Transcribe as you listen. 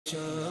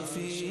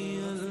शफी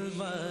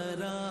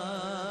अलवरा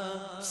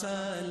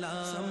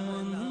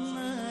सलाम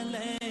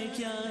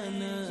अलैका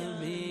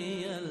नबी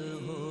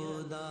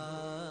अलहुदा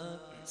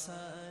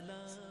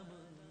सलाम।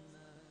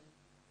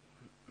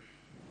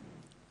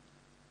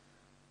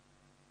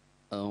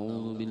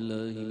 أعوذ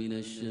بالله من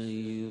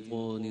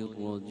الشيطان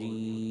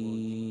الرجيم.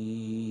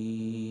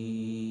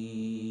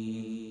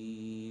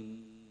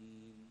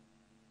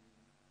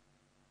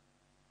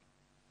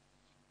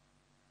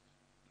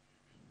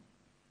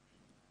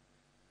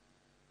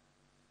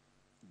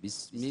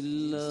 بسم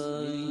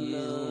الله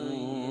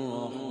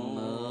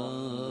الرحمن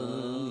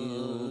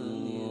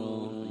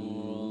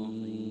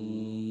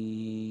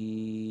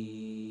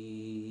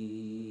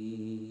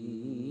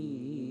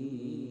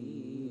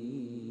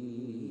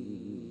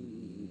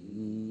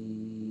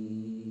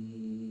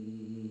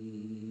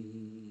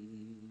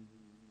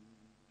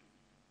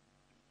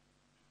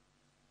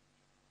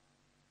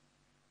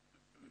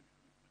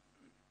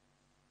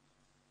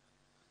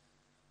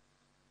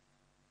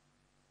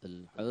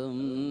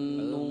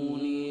الحمد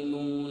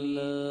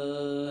لله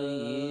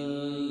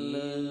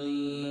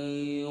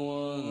الذي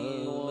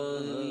وهب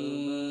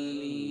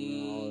لي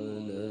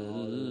على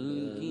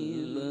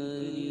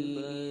الكبر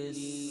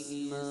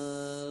إسماعيل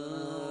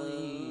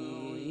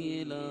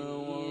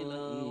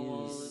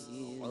وإسحاق.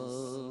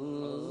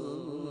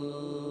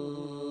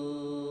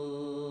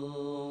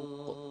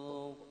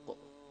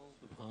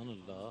 سبحان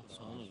الله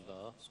سبحان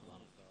الله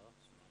سبحان الله.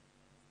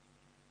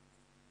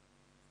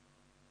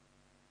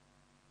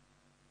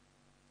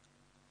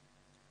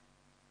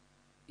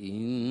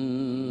 إن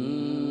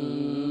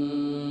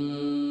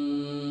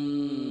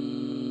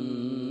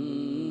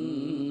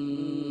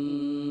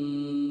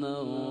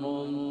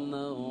ربي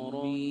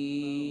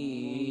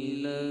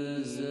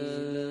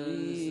لسميع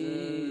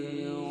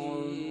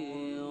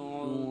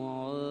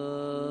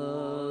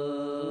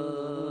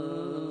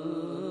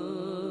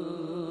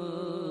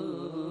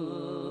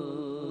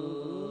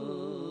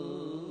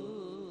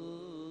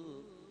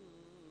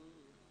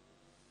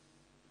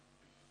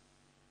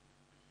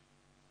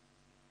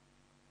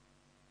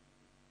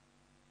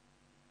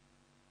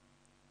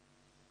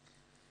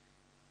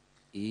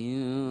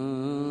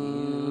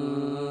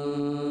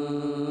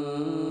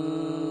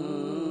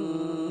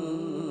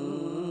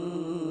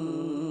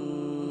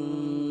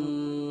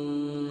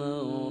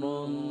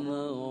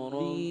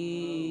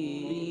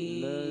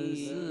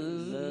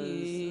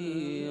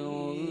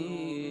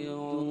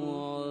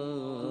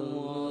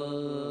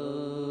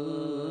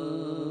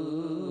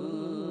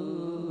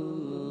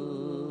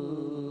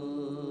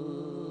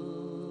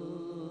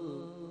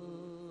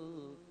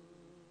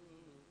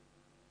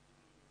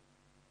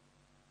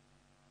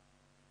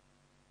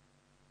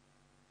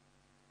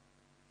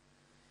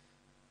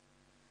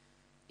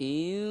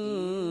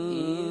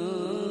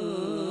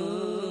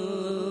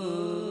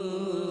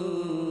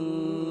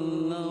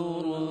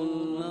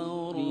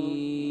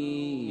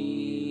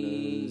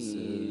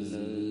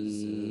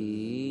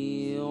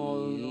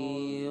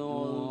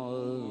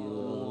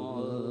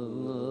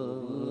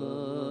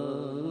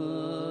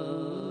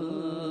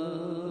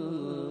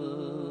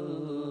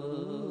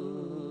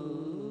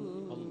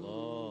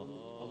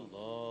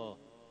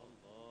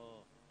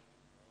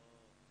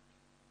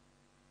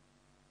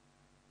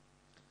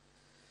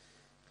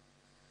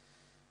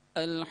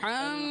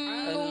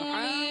الحمد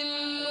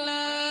لله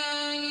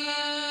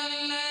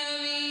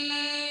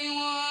الذي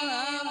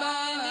وهب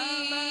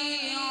لي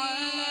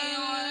على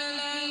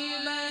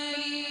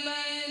الكبر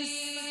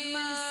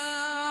إسماعيل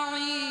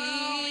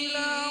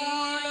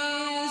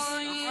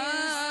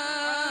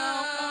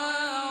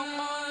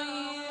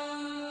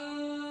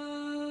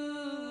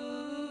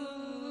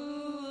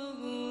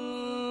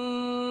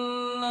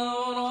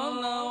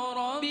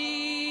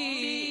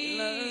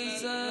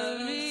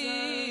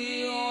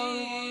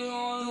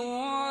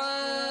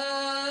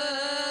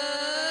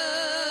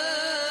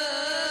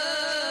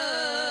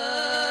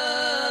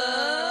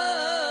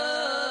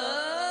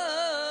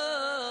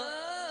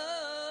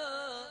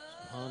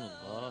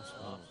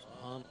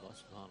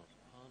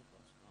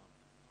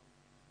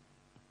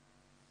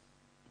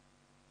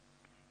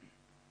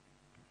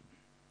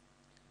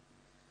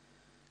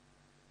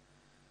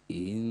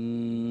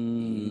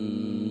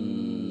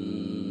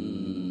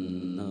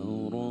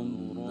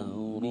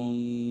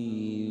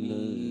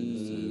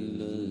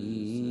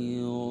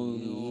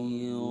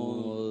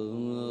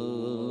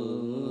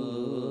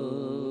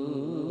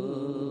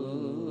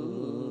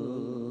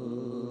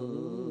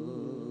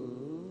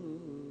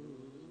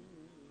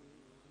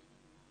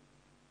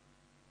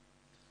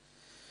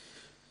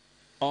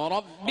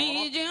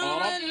ربي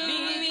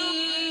اجعلني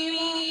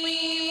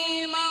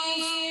مقيم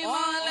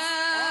الصلاة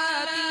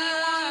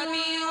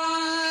ومن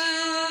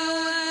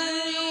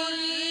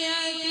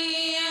ذريتي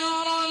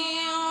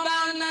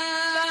ربنا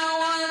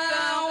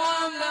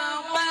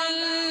وتقبل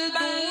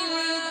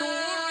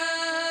دعائي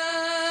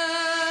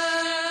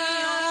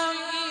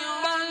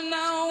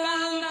ربنا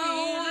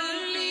واغفر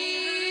لي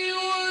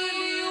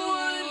ولوالدي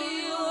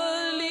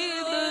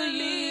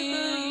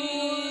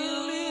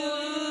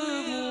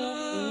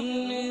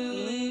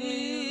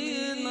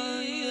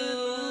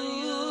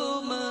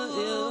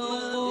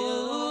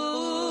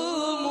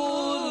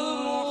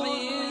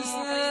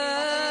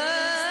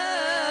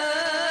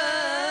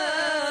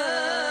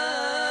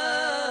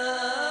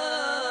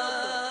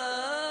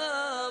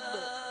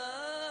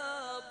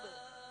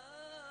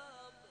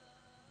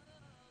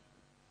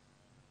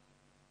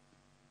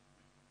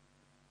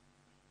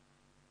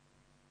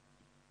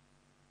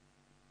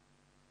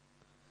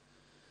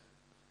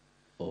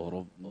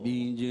رب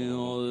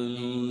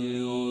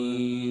اجعلني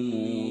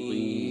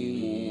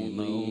مقيم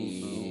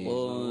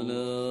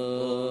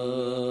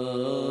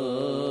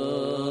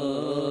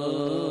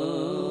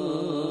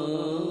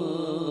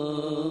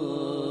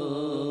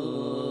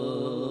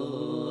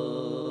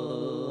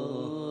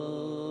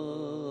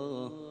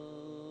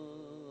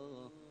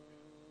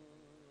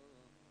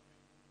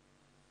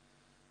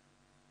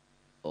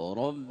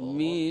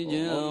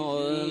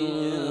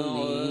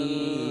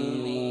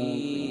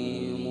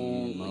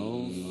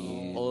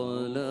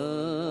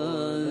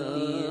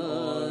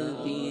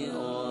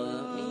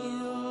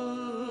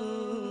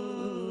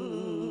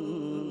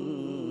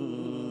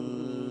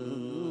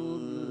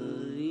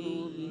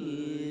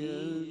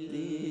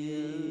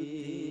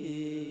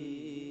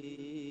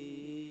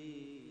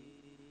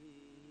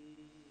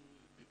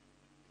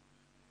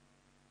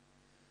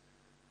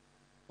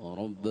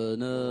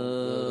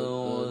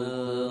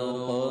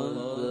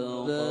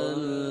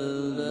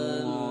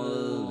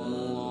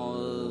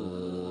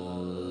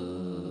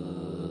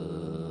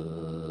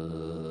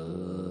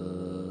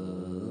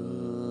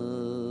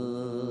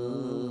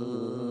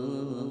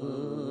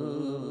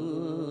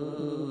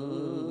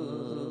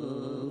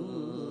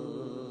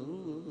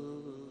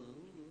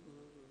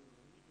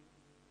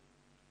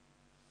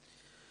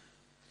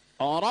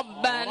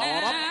رب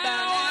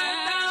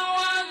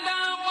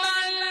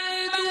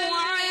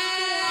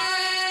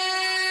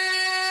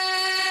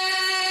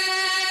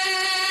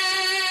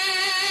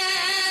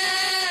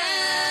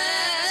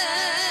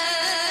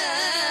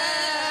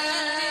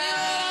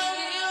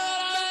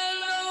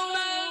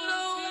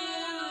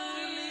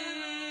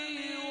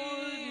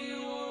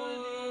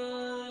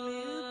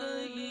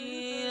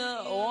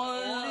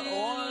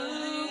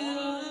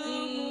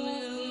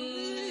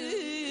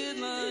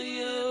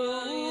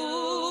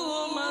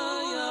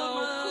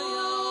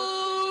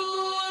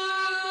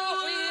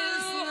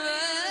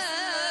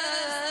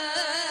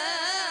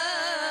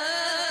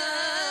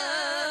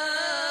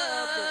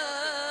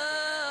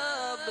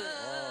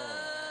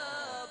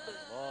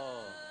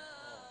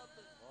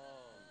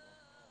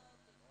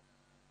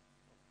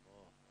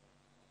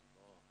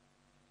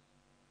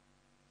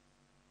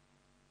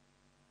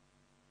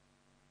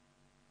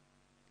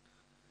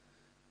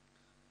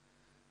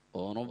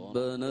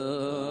ربنا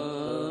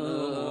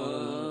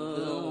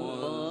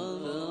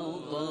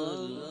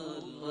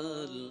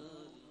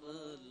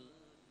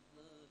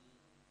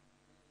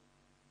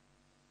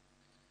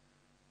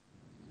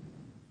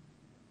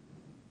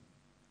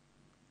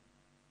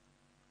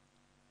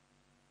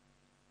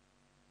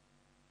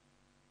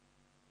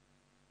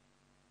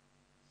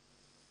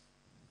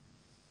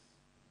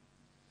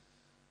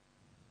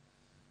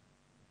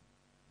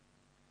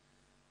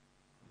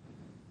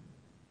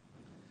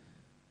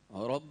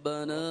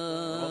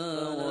ربنا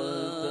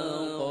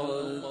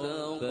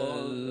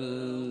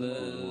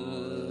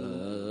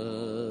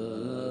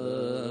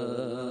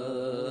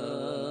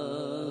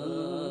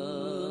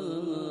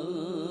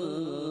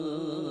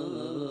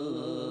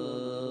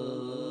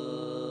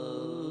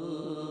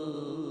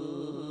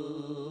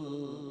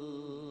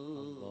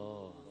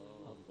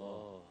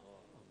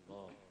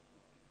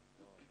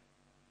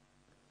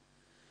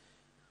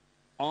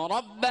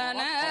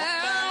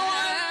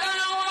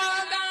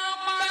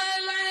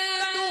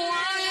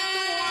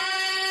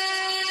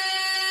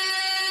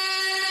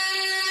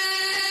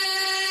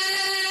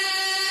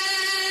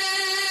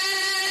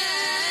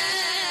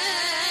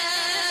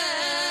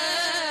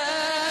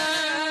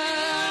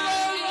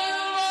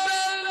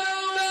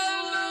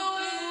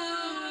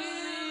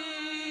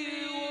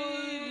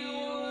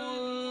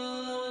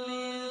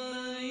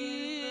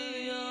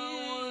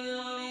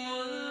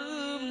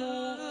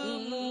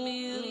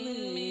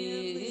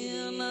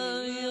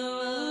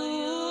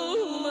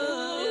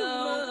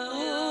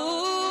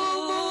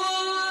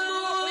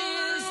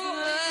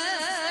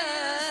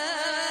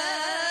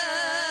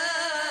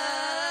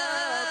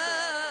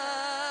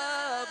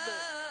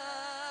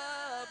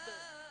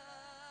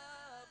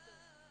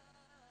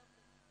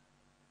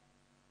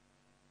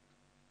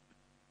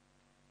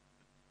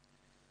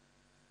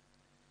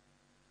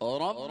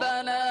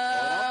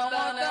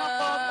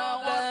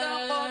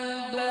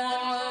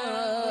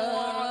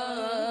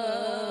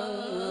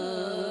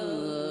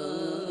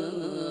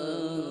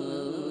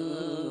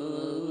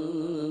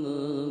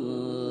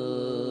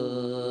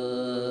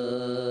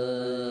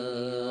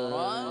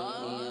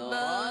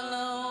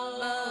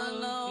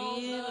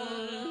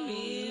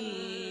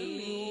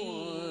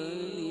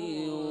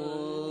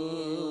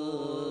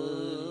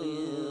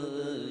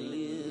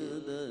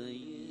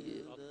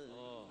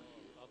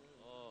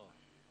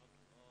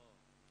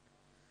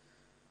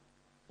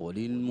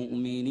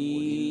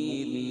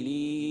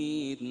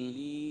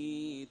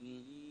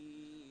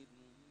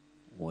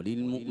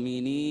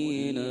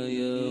وللمؤمنين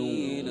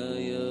يوم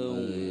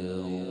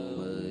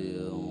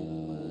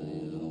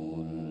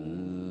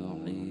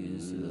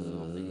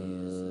الحساب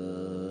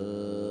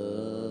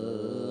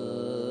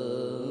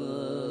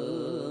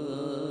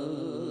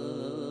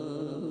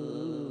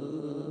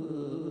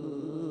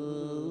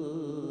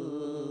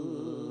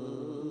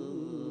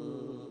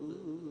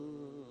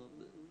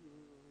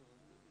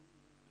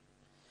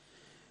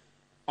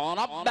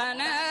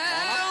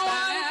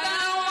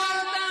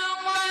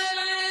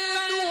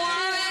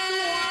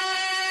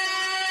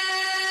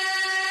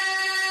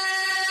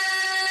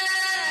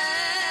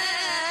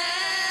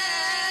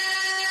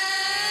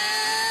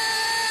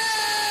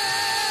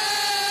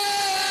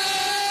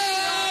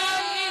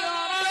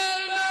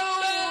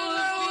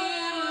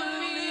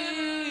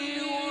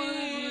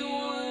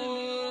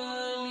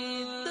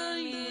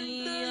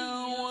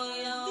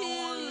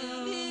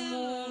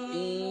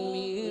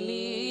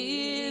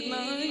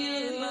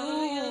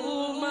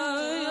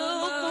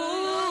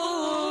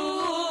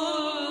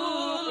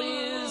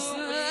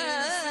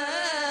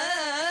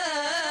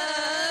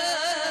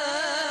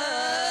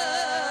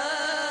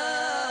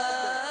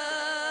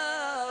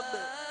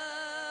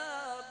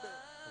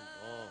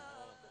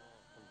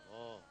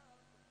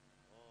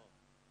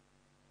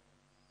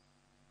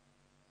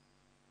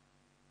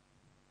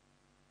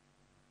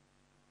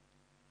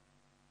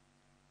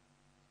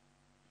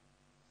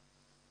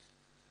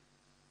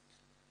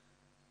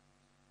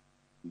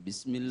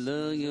بسم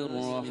الله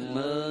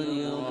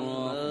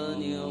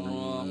الرحمن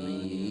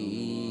الرحيم.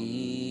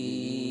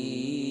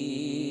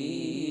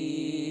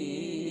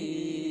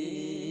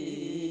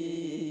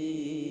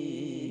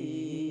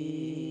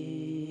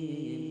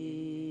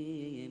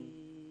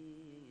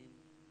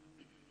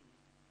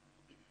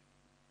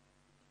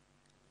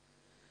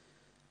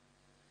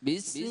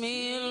 بسم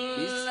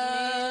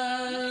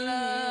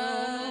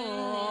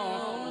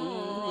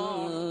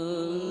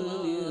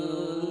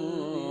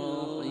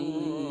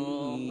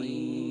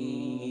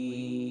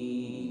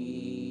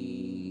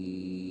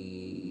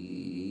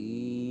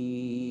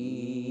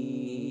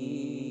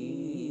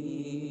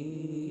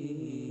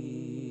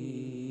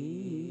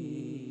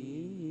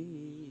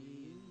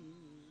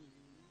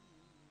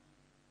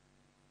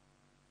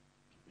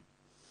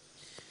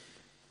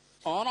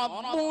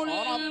رب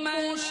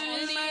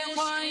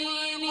المشرقين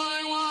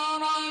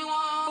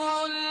ورب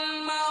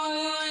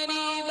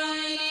المغربين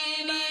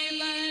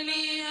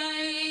فبأي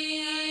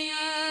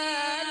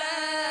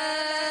آلاء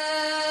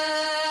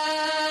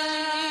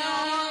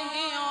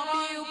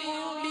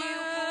ربكما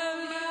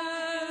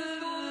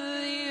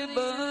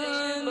تكذبان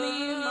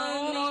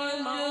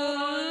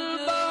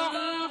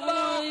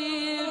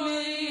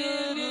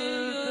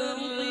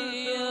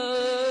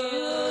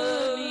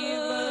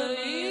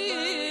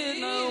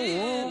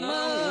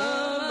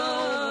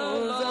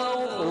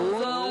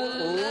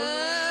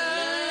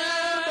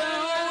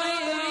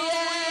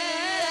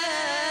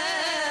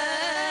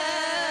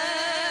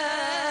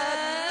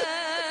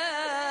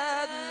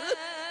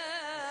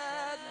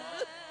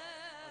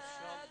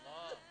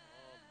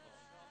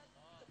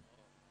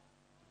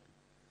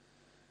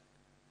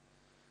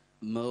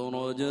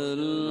مرج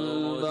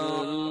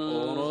البحرين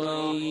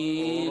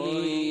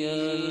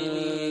يلتقيان بينهما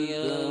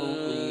مرج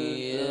البحرين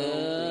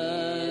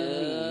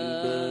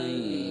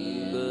يلتقيان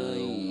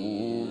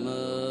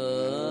بينهما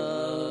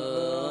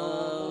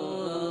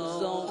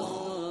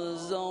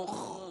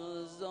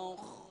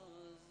برزخ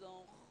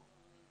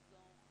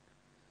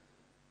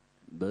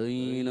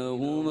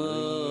بينهما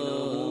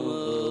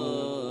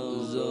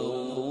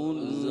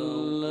برزخ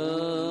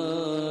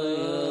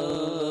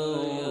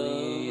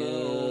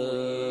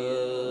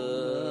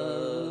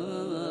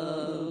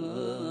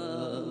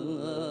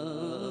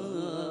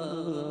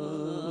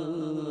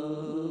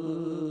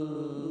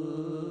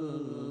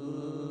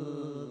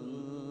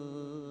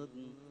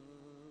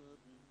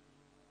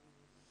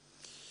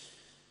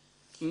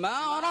لا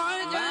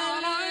مرج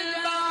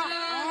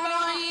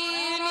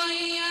البحرين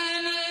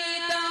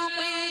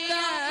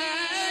يلتقيان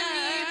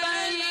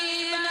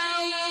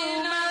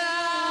بينهما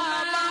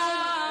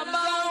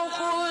برزخ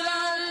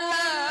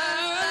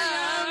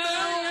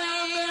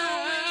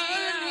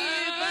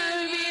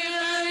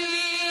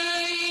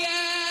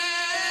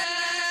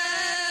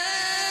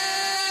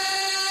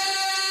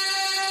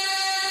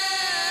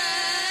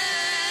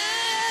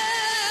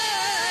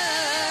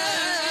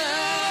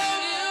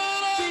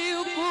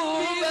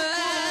لا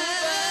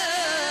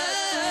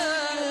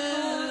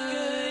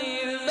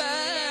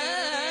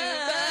يبغيان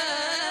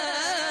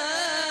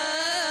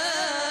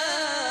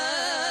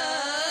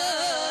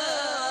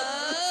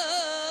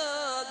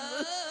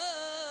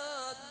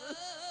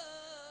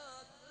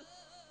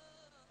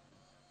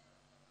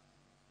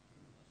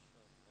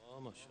فبأي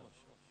ما شاء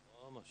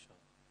الله ما شاء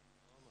الله.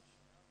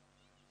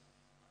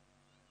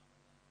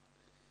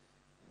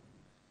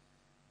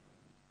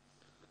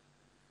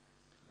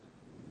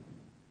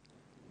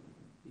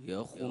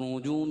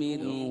 يخرج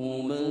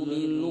منهما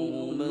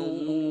اللؤلؤ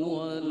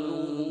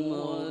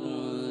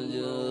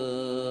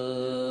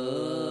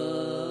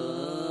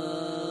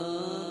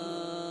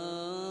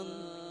والمرجان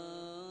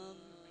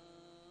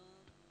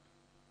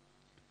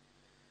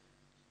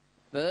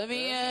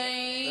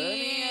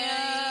فبأي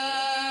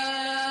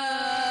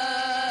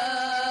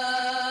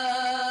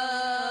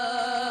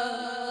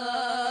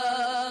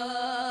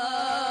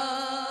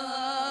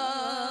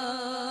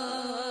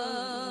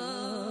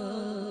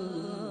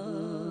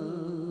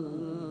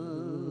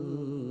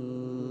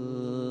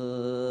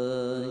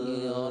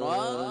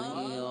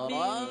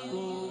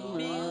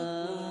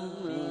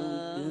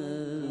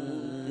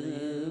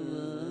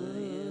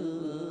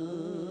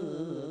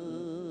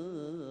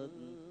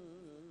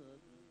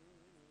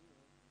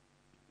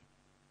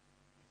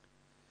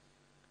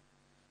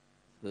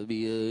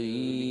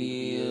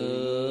فبأي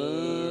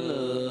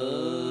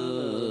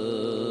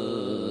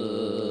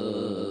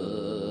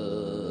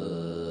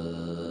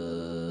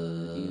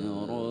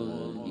آلاء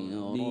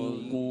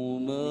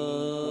ربكما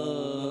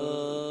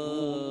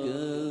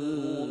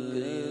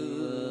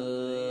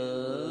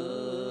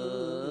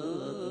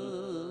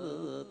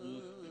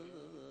تكذبان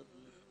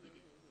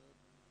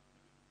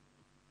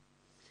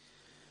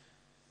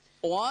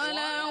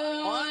وله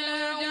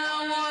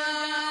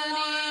الجوار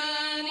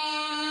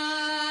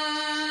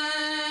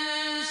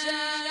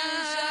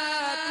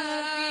المنشآت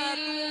في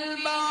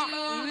البحر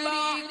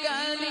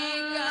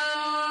كالأعلام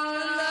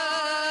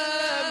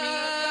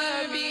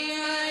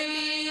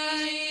فبأي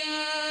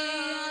آلاء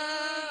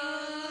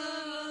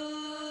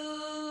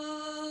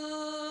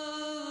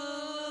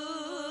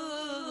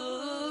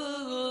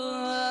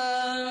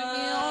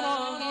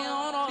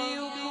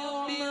ربكما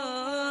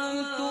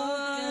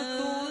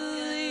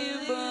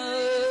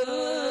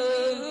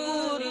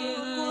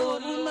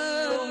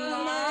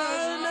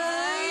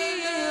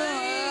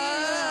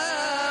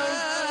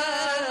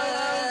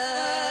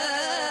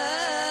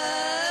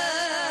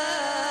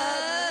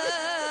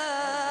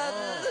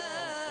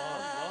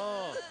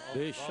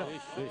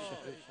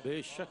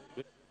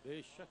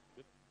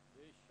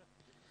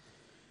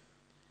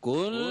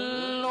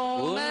كل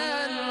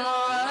من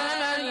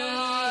عليها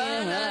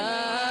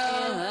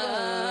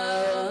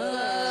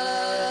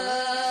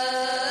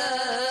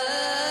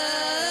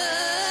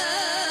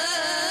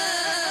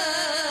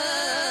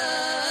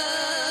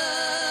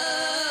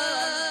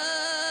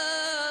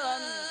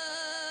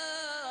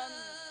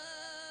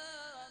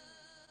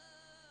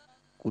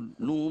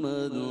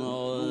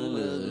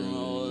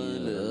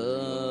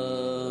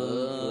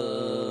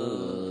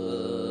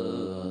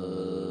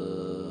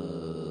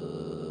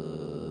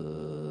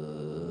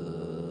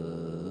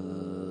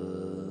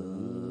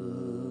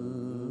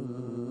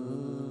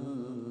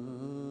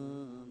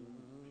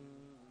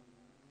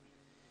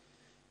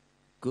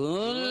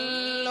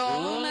كل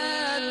من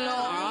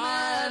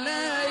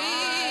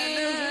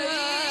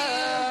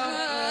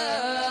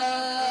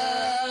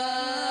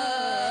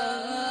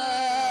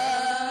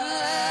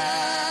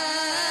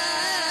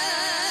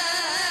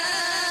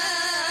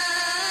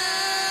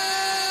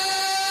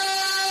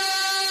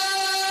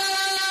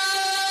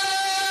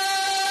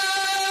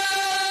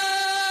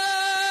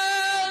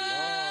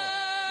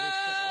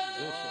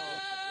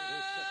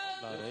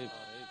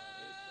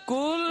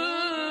كل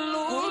من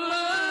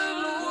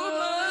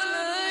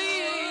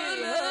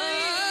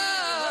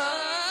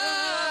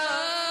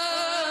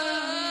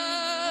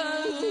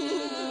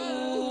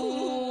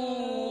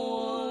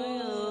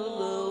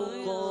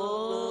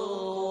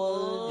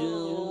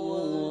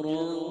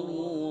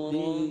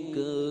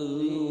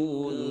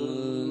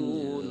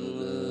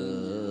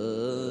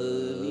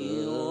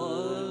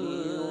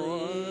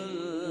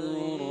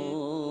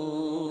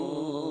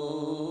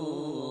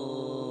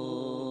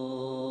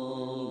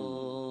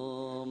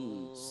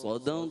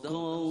صدق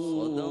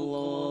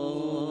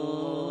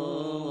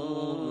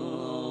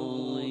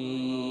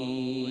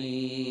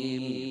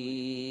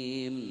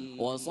العظيم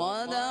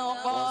وصدق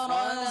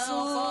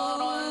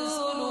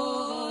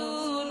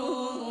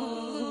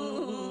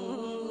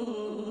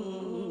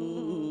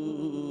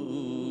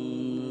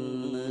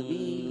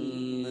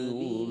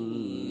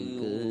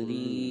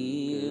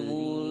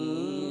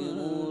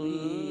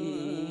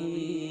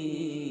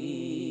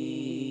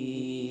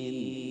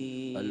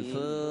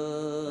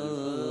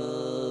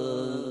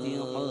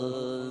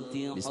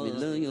بسم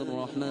الله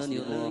الرحمن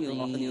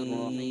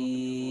الرحيم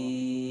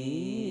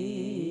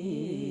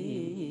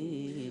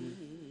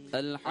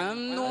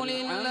الحمد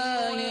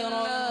لله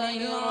رب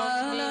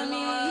العالمين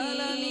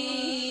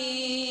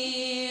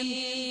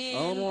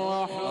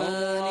الرحمن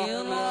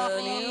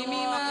الرحيم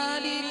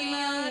مالك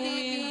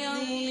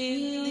يوم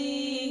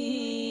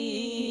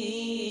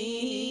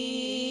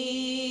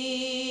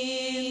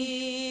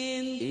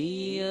الدين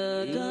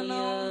إياك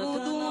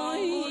نعبد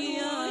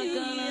وإياك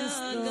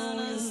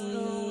نستعين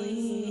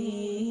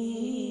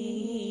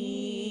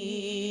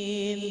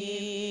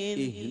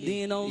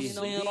اهدنا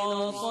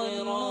الصراط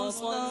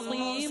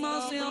المستقيم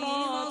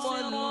صراط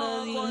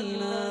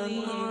الذين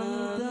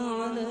أنعمت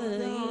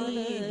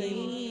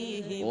عليهم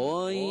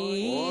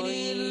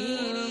غير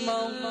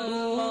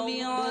المغضوب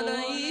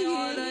عليهم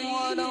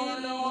ولا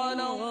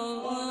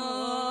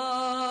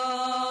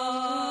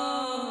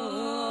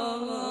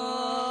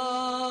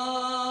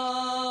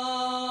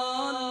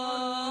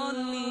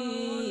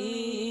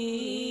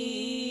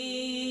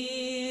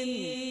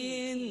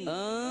الضالين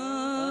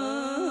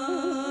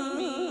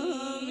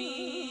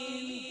آمين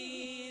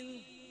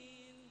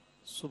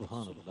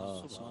سبحان الله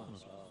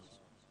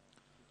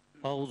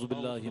أعوذ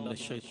بالله من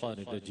الشيطان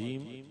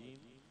الرجيم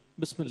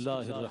بسم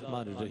الله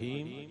الرحمن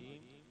الرحيم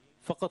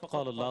فقد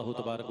قال الله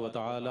تبارك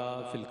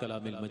وتعالى في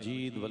الكلام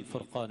المجيد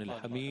والفرقان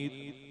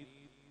الحميد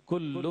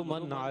كل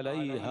من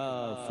عليها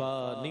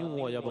فان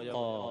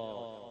ويبقى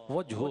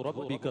وجه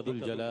ربك ذو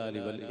الجلال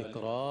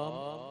والإكرام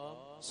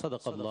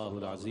صدق الله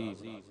العظيم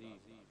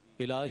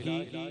إلهي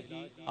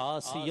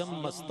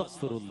آسيم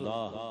استغفر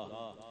الله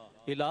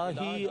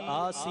إلهی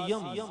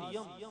آسیم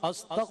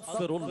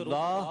استغفر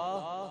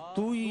اللہ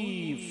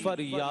توی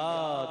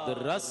فریاد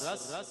رس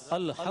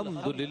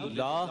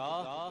الحمدللہ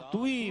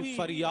توی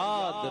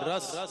فریاد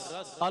رس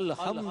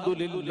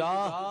الحمدللہ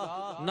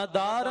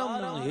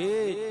ندارم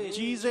ہے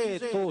چیزیں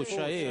تو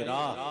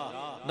شعرا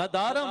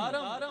ندارم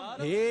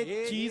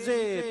ہے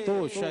چیزیں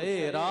تو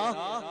شعرا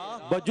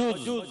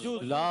بجز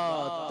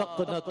لا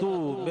تقنطو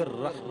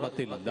من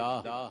رحمت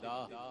اللہ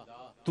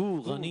تو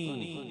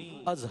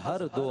غنی از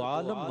ہر دو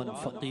عالم من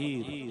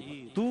فقیر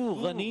تو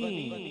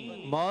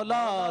غنی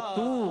مولا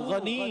تو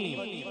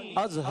غنی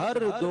از ہر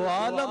دو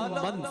عالم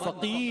من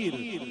فقیر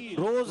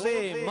روز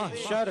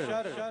محشر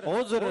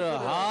عذر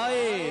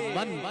ہائے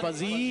من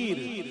پذیر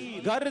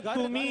گر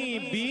تمی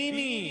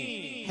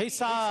بینی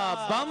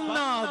حسابم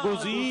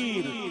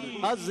ناگزیر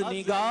از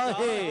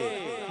نگاہ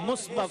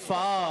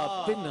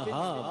مصطفیٰ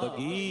پنہا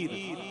بگیر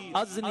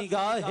از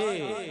نگاہ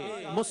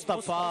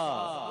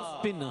مصطفیٰ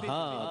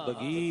پنہا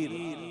بگیر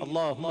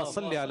اللہم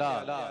صلی علی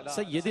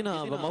سیدنا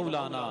و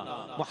مولانا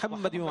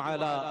محمد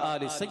وعلا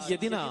آل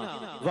سیدنا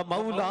و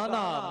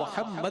مولانا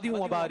محمد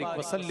وبارک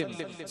وسلم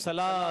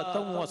صلاة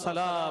و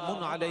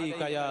سلام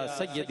علیکہ یا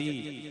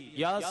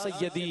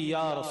سیدی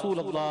یا رسول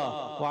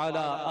اللہ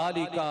وعلا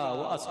آلکہ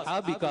و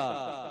اصحابکہ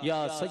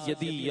یا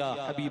سیدی یا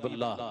حبیب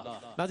اللہ۔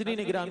 ناظرین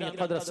گرامی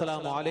قدر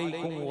السلام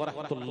علیکم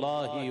ورحمۃ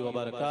اللہ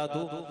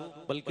وبرکاتہ،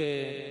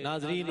 بلکہ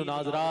ناظرین و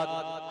ناظرات،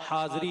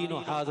 حاضرین و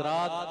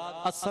حاضرات،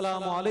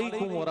 السلام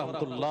علیکم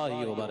ورحمۃ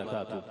اللہ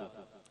وبرکاتہ۔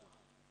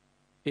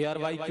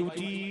 ARY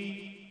QTV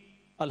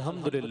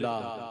الحمدللہ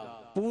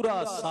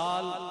پورا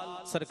سال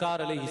سرکار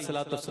علیہ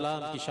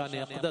السلام کی شان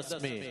اقدس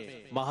میں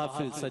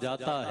محافل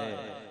سجاتا ہے،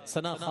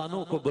 ثنا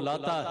خوانوں کو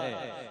بلاتا ہے،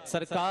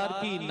 سرکار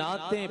کی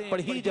نعتیں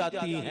پڑھی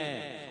جاتی ہیں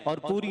اور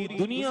پوری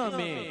دنیا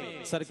میں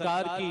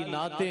سرکار کی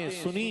نعتیں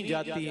سنی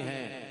جاتی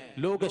ہیں،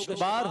 لوگ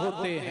اشکبار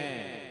ہوتے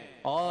ہیں،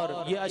 اور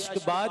یہ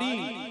اشکباری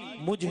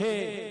مجھے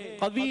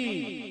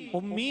قوی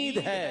امید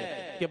ہے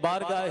کہ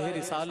بارگاہ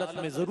رسالت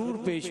میں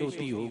ضرور پیش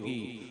ہوتی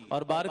ہوگی،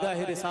 اور بارگاہ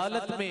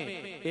رسالت میں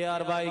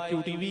ARY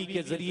QTV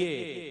کے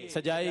ذریعے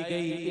سجائی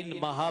گئی ان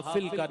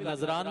محافل کا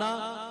نذرانہ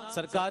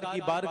سرکار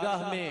کی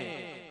بارگاہ میں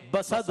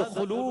بصد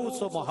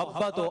خلوص و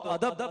محبت و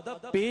ادب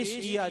پیش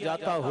کیا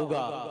جاتا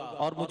ہوگا،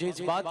 اور مجھے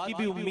اس بات کی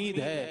بھی امید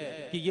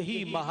ہے کہ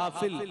یہی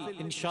محافل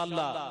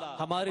انشاءاللہ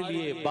ہمارے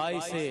لیے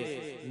باعث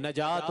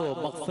نجات و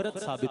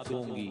مغفرت ثابت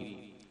ہوں گی۔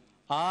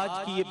 آج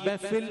کی یہ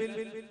محفل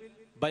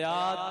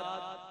بیعت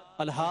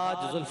الحاج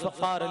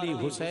ذوالفقار علی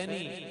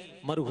حسینی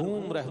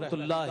مرحوم رحمت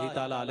اللہ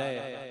تعالی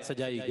علیہ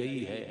سجائی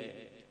گئی ہے۔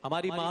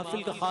 ہماری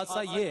محافل کا خاصہ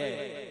یہ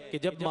ہے کہ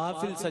جب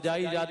محافل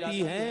سجائی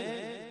جاتی ہے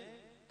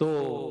تو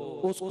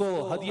اس کو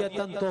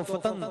ہدیتاً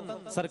تحفتاً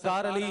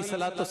سرکار علیہ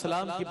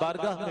السلام کی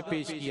بارگاہ میں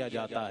پیش کیا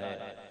جاتا ہے،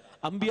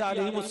 انبیاء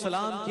علیہ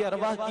السلام کی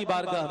ارواح کی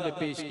بارگاہ میں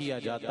پیش کیا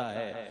جاتا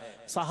ہے،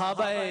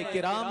 صحابہ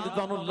کرام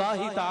رضوان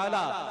اللہ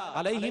تعالی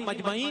علیہم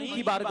اجمعین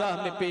کی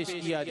بارگاہ میں پیش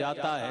کیا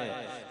جاتا ہے،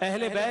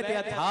 اہل بیت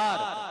اطہار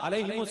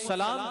علیہم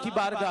السلام کی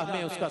بارگاہ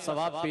میں اس کا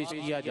ثواب پیش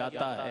کیا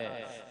جاتا ہے،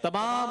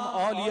 تمام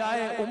اولیاء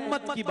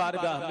امت کی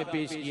بارگاہ میں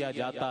پیش کیا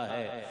جاتا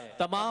ہے،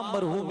 تمام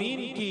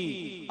مرحومین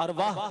کی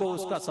ارواح کو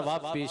اس کا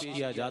ثواب پیش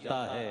کیا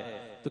جاتا ہے۔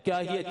 تو کیا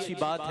ہی اچھی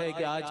بات ہے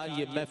کہ آج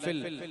کی یہ محفل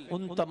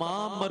ان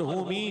تمام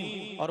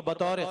مرحومین اور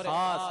بطور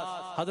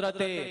خاص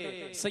حضرت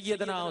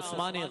سیدنا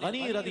عثمان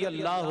غنی رضی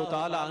اللہ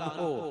تعالی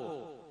عنہ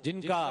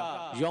جن کا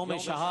یوم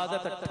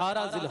شہادت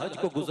 18 ذی الحج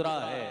کو گزرا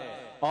ہے،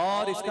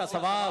 اور اس کا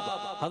ثواب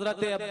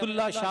حضرت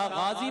عبداللہ شاہ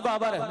غازی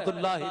بابا رحمت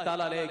اللہ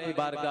تعالی علیہ کی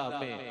بارگاہ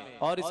میں،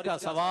 اور اس کا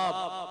ثواب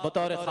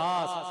بطور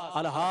خاص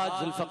الحاج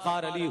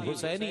ذوالفقار علی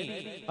حسینی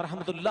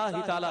رحمت اللہ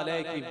تعالی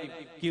علیہ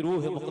کی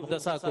روح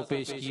مقدسہ کو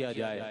پیش کیا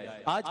جائے۔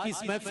 آج کی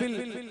اس محفل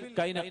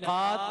کا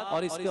انعقاد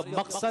اور اس کا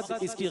مقصد،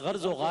 اس کی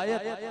غرض و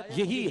غایت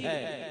یہی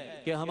ہے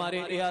کہ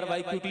ہمارے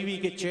ARY QTV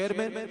کے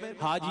چیئرمین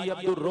حاجی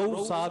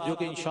عبدالرؤوف صاحب جو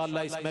کہ انشاءاللہ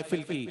اس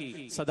محفل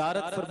کی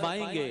صدارت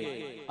فرمائیں گے،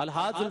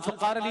 الحاج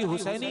ذوالفقار علی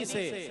حسینی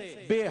سے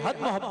بے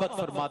حد محبت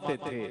فرماتے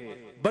تھے،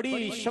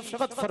 بڑی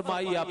شفقت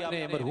فرمائی آپ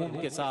نے مرحوم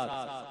کے ساتھ،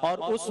 اور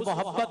اس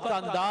محبت کا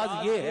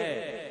انداز یہ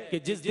ہے کہ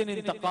جس دن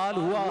انتقال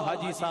ہوا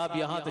حاجی صاحب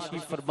یہاں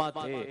تشریف فرما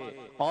تھے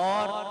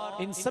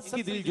اور ان سب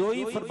کی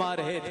دلجوئی فرما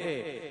رہے تھے۔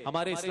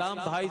 ہمارے اسلام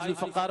بھائی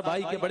ذوالفقار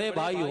بھائی کے بڑے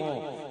بھائی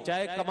ہوں،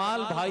 چاہے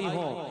کمال بھائی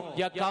ہوں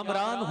یا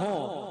کامران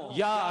ہوں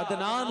یا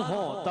عدنان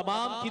ہوں،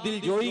 تمام کی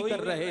دلجوئی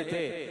کر رہے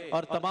تھے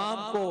اور تمام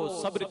کو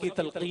صبر کی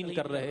تلقین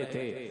کر رہے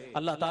تھے۔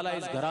 اللہ تعالیٰ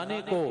اس گھرانے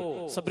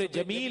کو صبر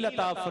جمیل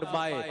عطا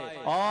فرمائے،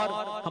 اور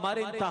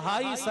ہمارے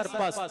انتہائی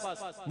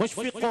سرپرست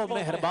مشفق و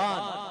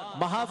مہربان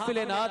محافل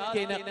نعت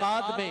کے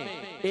انعقاد میں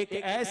ایک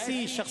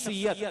ایسی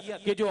شخصیت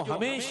کہ جو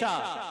ہمیشہ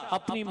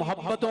اپنی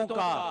محبتوں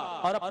کا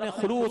اور اپنے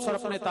خلوص اور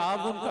اپنے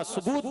تعاون کا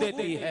ثبوت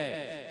دیتی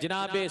ہے،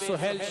 جناب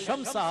سہیل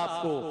شمس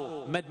صاحب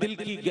کو میں دل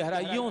کی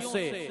گہرائیوں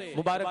سے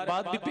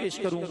مبارکباد بھی پیش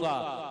کروں گا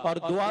اور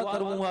دعا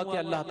کروں گا کہ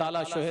اللہ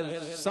تعالیٰ سہیل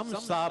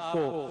شمس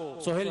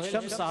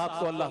صاحب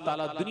کو اللہ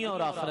تعالیٰ دنیا اور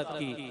آخرت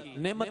کی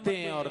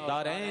نعمتیں اور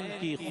دارین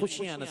کی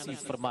خوشیاں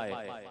نصیب فرمائے۔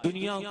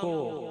 دنیا کو،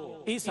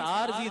 اس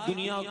عارضی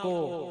دنیا کو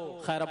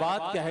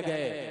خیرباد کہہ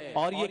گئے،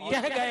 اور یہ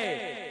کہہ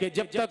گئے کہ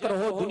جب تک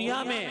رہو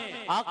دنیا میں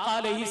آقا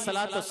علیہ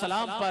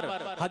السلام پر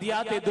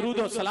ہدیات درود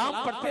و سلام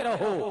پڑھتے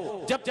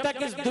رہو، جب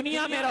تک اس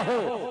دنیا میں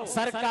رہو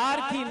سرکار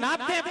کی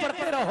نعتیں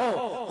پڑھتے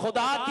رہو۔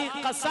 خدا کی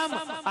قسم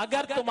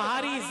اگر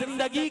تمہاری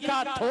زندگی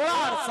کا تھوڑا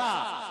عرصہ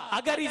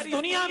اگر اس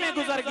دنیا میں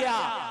گزر گیا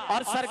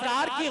اور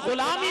سرکار کی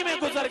غلامی میں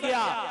گزر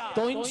گیا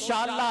تو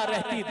انشاءاللہ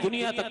رہتی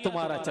دنیا تک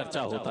تمہارا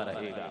چرچا ہوتا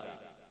رہے گا،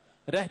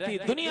 رہتی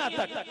دنیا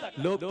تک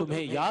لوگ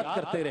تمہیں یاد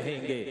کرتے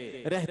رہیں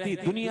گے، رہتی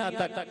دنیا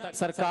تک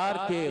سرکار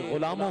کے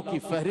غلاموں کی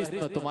فہرست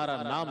میں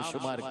تمہارا نام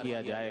شمار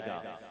کیا جائے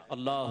گا۔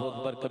 اللہ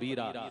اکبر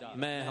کبیرہ۔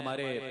 میں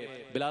ہمارے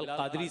بلال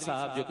قادری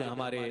صاحب جو کہ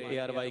ہمارے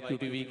ARY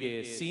QTV کے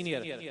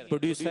سینئر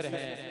پروڈیوسر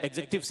ہیں،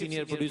 ایگزیکٹو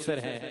سینئر پروڈیوسر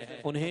ہیں،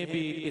 انہیں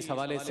بھی اس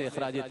حوالے سے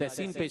خراج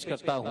تحسین پیش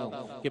کرتا ہوں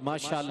کہ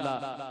ماشاءاللہ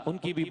ان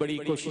کی بھی بڑی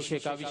کوششیں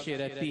کاوشیں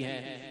رہتی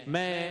ہیں۔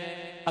 میں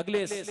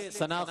اگلے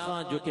ثنا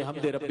خواں جو کہ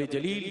حمد رب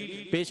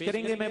جلیل پیش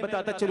کریں گے، میں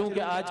بتاتا چلوں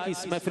کہ آج کی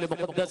اس محفل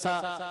مقدسہ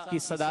کی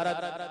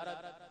صدارت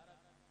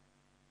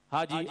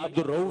حاجی عبد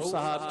الرؤوف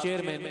صاحب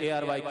چیئرمین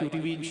ARY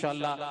QTV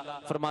انشاءاللہ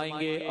فرمائیں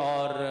گے،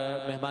 اور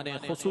مہمان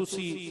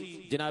خصوصی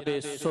جناب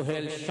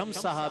سہیل شمس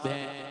صاحب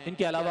ہیں۔ ان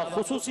کے علاوہ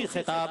خصوصی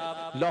خطاب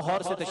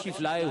لاہور سے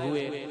تشریف لائے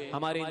ہوئے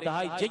ہمارے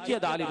انتہائی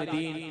جید عالم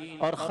دین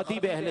اور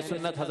خطیب اہل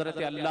سنت حضرت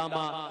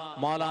علامہ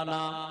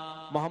مولانا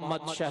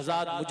محمد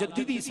شہزاد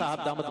مجددی صاحب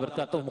دامت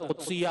برکاتہم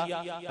قدسیہ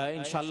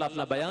انشاءاللہ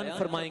اپنا بیان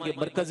فرمائیں گے،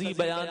 مرکزی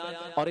بیان،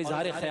 اور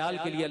اظہار خیال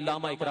کے لیے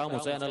علامہ اکرام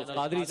حسین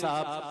القادری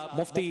صاحب،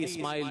 مفتی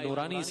اسماعیل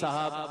نورانی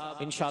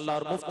صاحب انشاءاللہ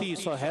اور مفتی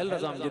سہیل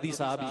رضا مجددی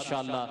صاحب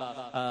انشاءاللہ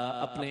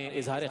اپنے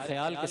اظہار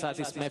خیال کے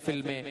ساتھ اس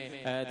محفل میں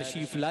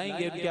تشریف لائیں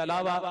گے۔ ان کے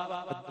علاوہ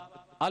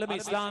عالم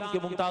اسلام کے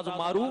ممتاز و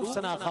معروف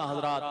ثنا خواں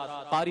حضرات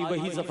قاری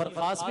وحی ظفر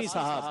قاسمی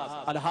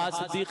صاحب، الحاج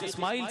صدیق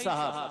اسماعیل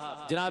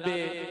صاحب، جناب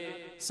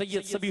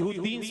سید صبیح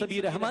الدین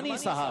صبی رحمانی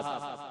صاحب،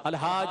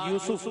 الحاج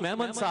یوسف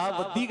میمن صاحب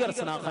و دیگر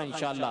ثنا خواں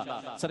انشاءاللہ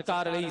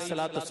سرکار علیہ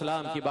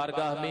السلام کی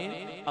بارگاہ میں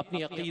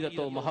اپنی عقیدت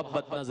و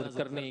محبت نظر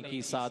کرنے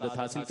کی سعادت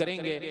حاصل کریں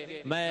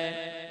گے۔ میں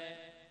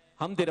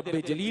حمد رب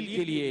جلیل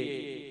کے لیے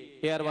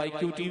ARY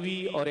QTV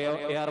اور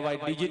ARY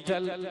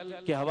ڈیجیٹل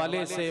کے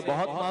حوالے سے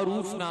بہت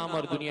معروف نام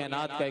اور دنیا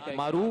نات کا ایک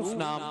معروف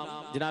نام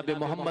جناب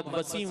محمد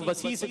وسیم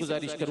وسیع سے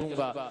گزارش کروں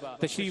گا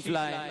تشریف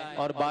لائیں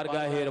اور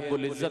بارگاہ رب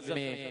العزت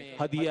میں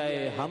ہدیہ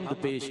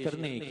حمد پیش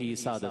کرنے کی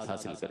سعادت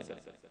حاصل کریں۔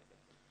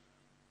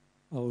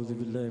 اعوذ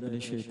باللہ من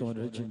الشیطان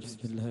الرجیم،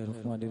 بسم اللہ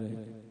الرحمن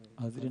الرحیم۔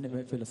 حاضرین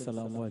محفل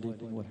السلام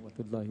علیکم ورحمۃ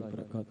اللہ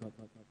وبرکاتہ۔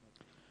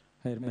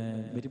 خیر،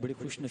 میری بڑی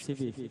خوش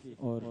نصیبی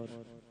اور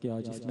کہ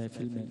آج اس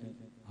محفل میں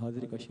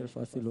حاضری کا شرف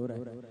حاصل ہو رہا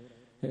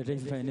ہے۔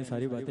 رئیس بھائی نے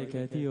ساری باتیں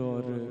کہہ دی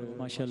اور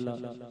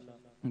ماشاءاللہ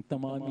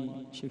تمامی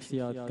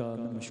شخصیات کا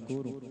میں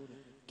مشکور ہوں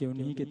کہ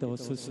انہی کے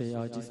توسط سے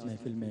آج اس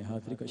محفل میں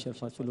حاضری کا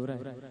شرف حاصل ہو رہا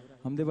ہے۔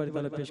 حمد باری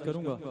تعالیٰ پیش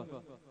کروں گا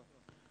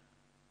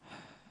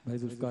بھائی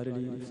ذوالفقار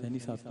حسینی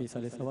صاحب کے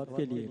سال ثواب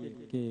کے لیے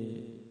کہ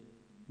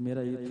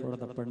میرا یہ تھوڑا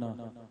سا پڑھنا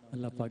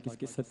اللہ پاک اس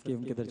کے صدقے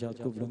ان کے درجات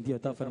کو بلندی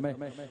عطا فرمائے۔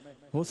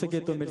 ہو سکے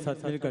تو میرے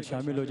ساتھ مل کر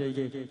شامل ہو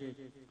جائیے۔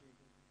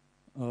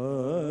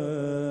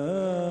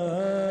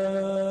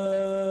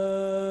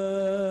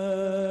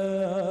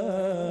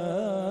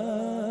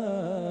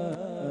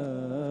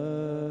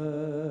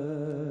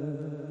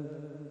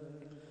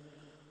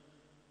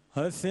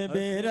 حسب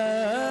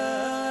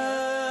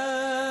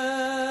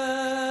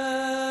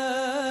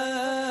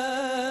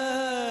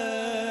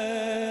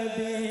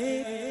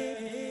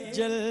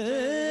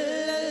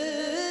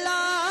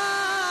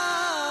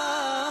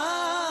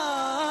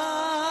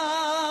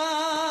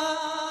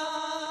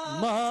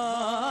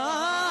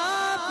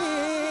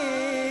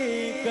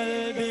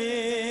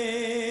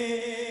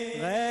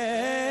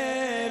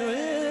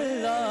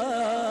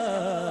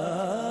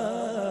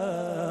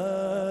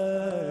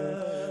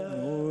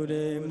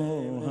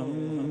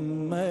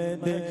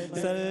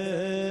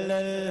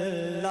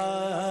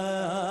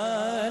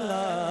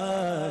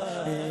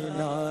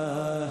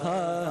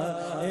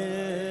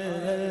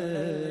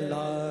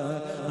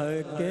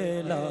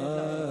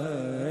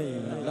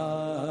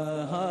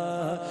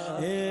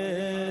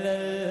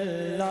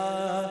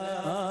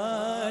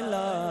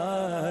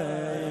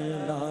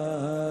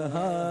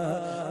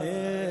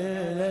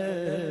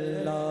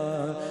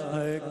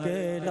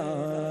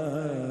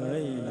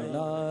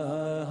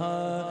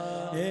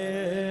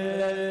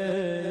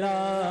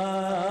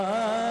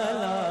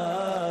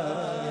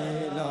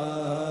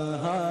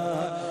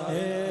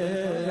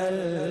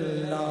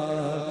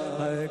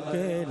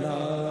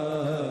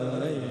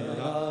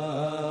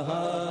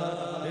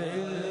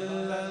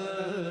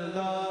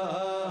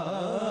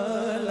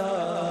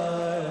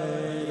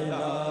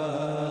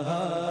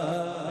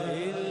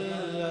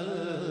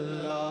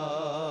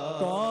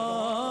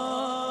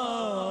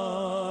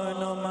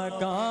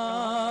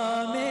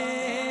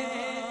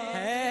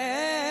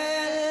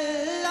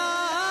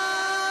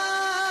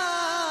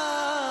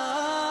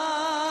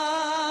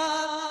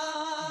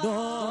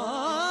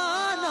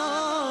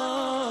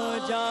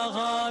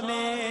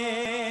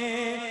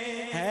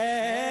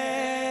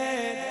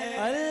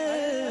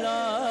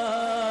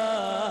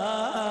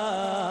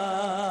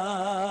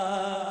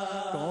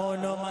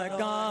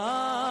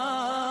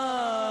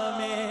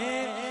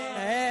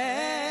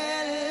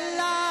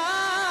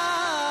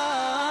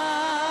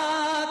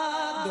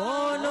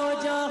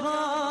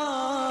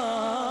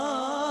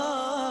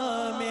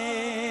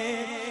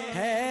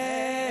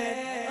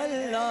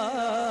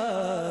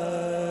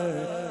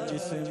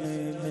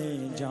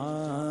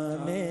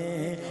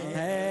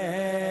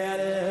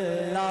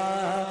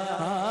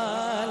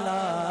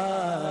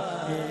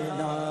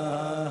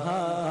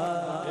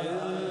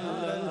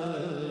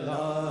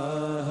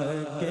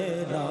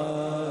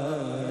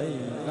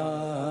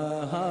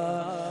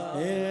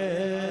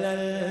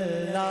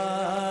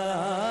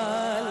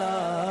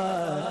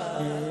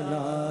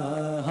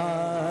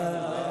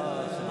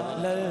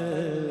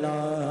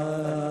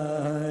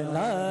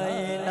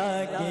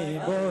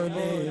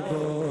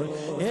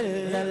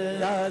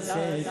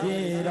سے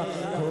گرا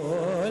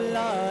کھول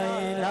لا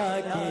الہ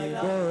کی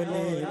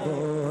بولی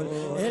بول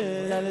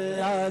الا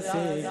اللہ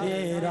سے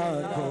گرا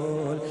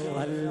کھول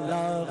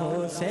اللہ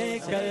سے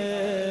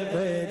قلب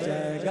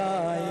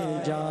جگائی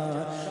جان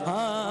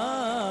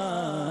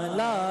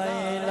لا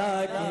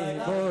الہ کی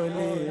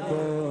بولی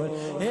بول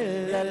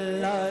الا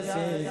اللہ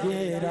سے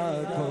گرا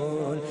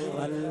کھول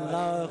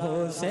اللہ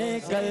سے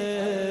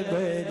قلب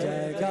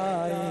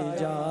جگائی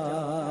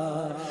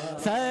جان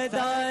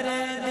سردار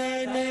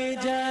دین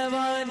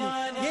جوانی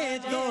یہ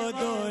تو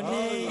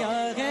دنیا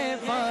ہے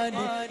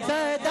فانی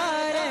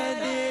سردار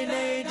دین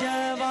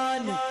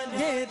جوانی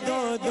یہ تو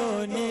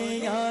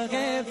دنیا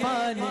ہے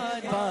فانی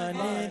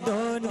فانی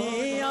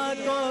دنیا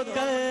کو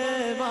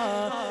کلمہ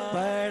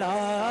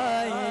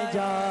پڑھائی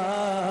جا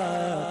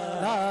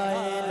لا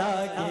الہ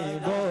کی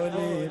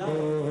بولی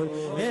بول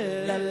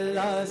الا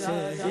اللہ سے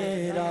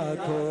گرا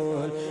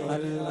کھول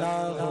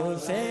اللہ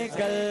سے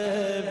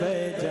قلب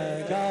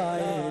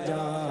جگائے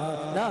جا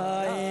لا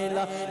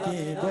الہ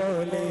کی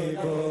بولی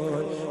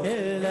بول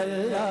الا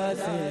اللہ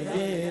سے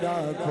گرا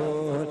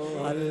کھول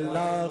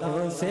اللہ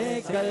سے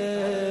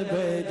قلب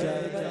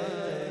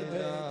جگائے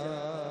جا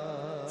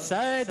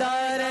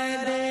سردار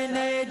دین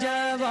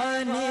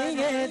جوانی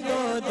یہ تو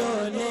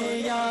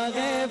دنیا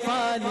ہے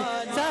فانی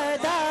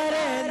سردار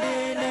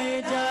دین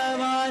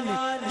جوانی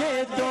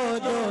یہ تو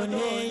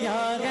دنیا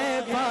ہے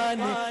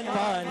فانی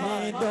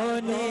فانی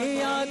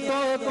دنیا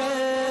کو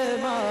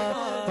کلمہ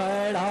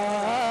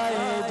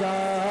پڑھائے جا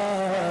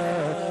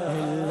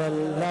الا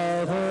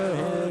اللہ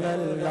الا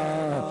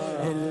اللہ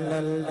الا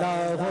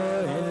اللہ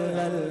الا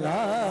اللہ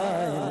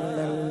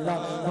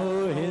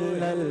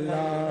الا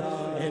اللہ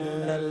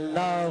الا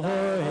اللہ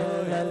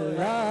الا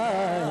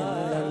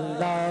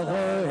اللہ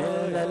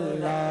الا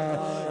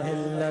اللہ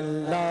الا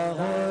اللہ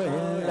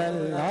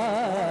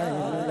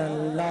الا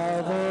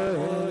اللہ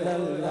الا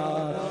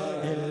اللہ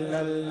الا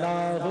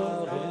اللہ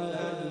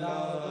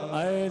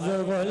عرض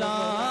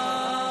غلام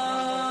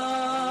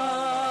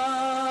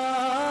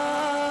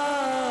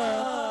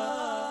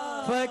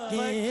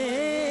فقیر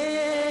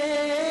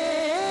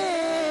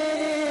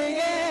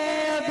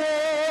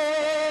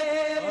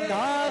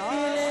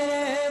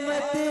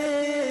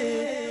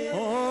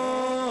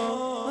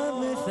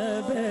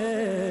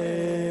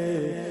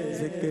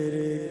ذکر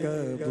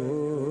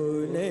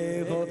قبول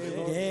ہو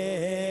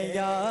یہ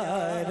یا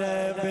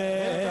رب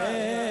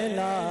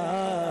لا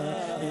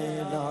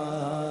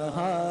الہ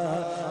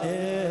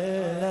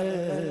الا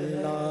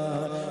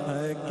اللہ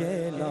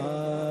اکیلا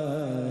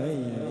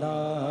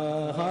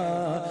الہ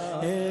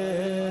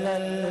الا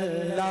اللہ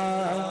لا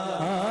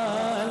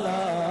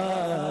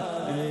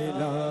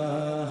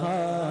الہ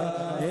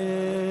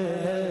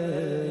الا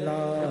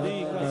اللہ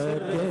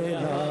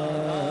اکیلا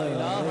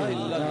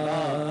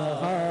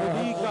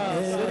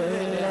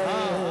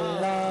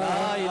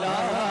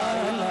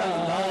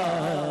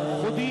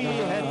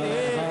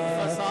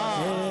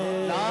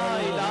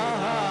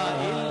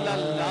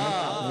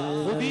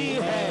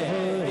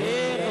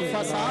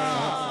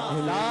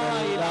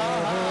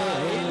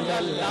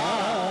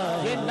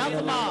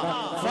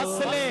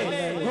فصل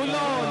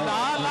گلو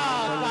لالا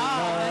کا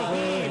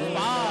نہیں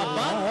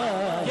پابند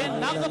یہ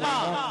نغمہ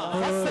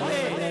فصل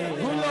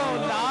گلو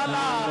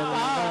لالا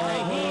کا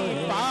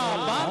نہیں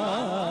پابند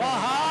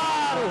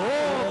بہار ہو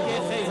کے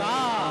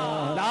خزاں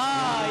لا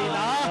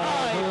الہ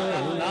الا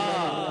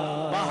اللہ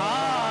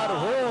بہار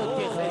ہو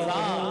کے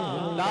خزاں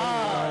لا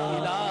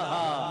الہ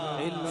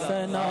الا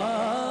سنا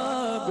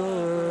گو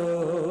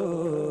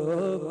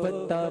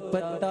پتا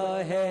پتا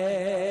ہے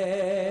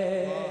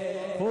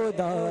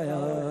خدایا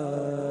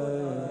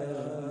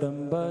دم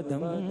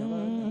بدم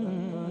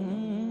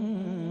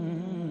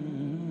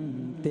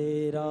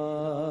تیرا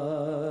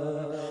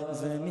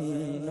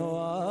زمین و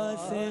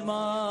آسمان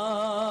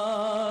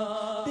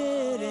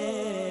تیرے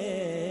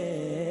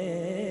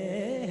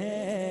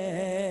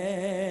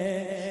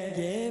ہیں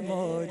یہ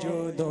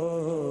موجود و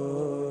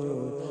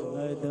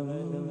عدم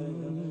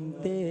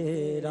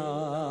تیرا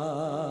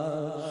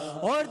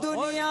اور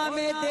دنیا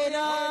میں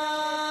تیرا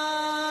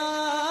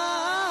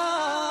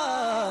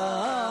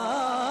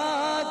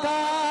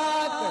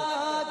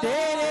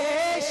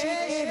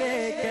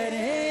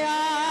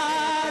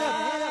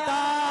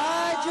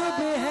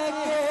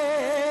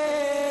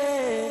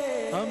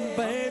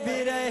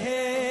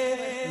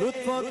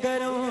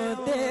کروں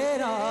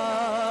تیرا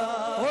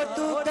اور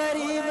تو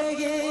کریم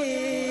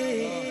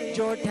ہی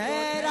جو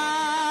ٹھہرا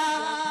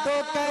تو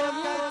کرم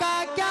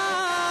کا کیا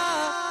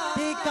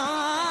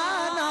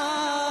ٹھکانا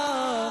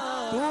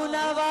تو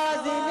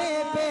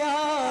نوازنے پہ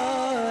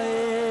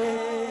آئے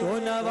تو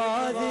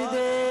نواز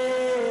دے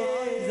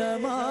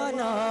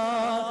زمانہ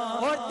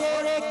اور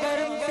تیرے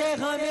کرم سے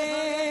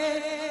ہمیں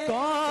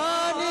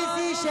کون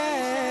سی شے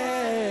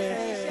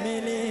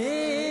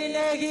ملی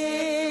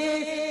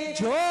نہیں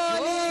جو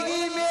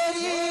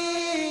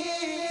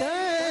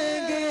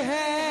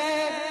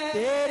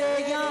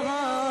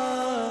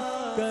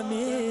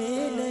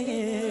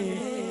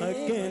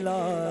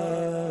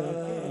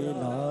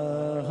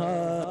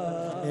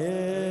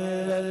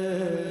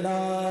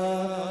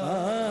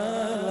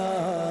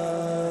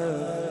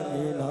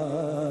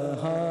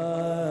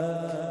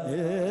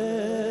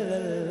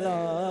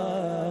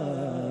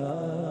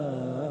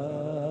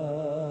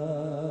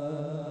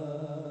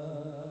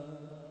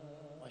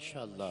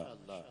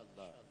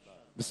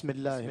بسم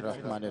اللہ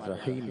الرحمن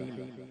الرحیم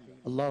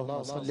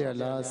اللہم صلی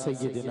علی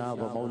سیدنا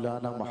و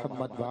مولانا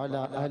محمد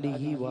وعلا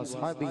آلہ و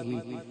اصحابہ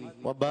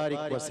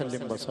وبارک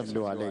وسلم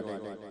وصلو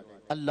علیہ.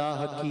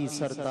 اللہ کی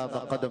سرتاب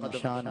قدم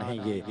شان ہے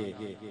یہ،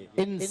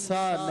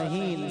 انسان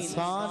نہیں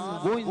انسان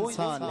وہ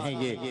انسان ہے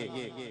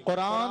یہ.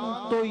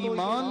 قرآن تو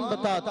ایمان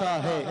بتاتا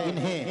ہے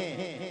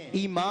انہیں،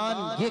 ایمان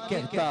یہ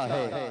کہتا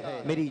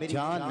ہے میری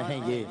جان ہے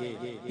یہ،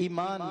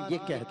 ایمان یہ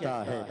کہتا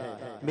ہے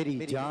میری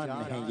جان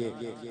ہے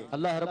یہ.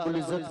 اللہ رب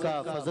العزت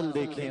کا فضل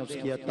دیکھیں، اس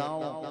کی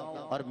عطاؤں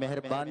اور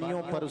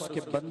مہربانیوں پر اس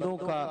کے بندوں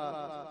کا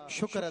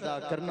شکر ادا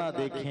کرنا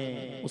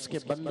دیکھیں، اس کے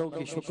بندوں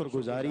کی شکر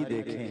گزاری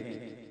دیکھیں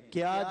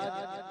کہ آج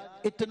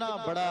اتنا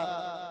بڑا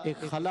ایک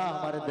خلا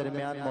ہمارے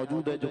درمیان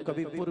موجود ہے جو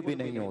کبھی پر بھی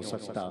نہیں ہو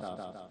سکتا،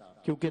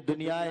 کیونکہ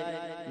دنیا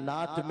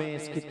نعت میں،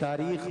 اس کی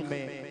تاریخ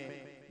میں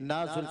نہ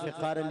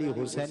ذوالفقار علی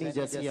حسینی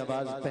جیسی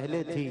آواز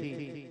پہلے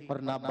تھی اور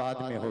نہ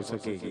بعد میں ہو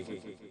سکے گی.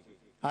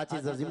 آج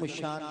اس عظیم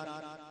الشان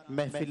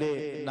محفل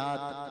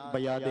نعت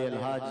بیاد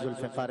الحاج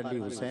ذوالفقار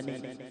علی حسینی.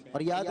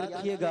 اور یاد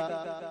رکھیے گا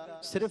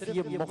صرف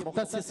یہ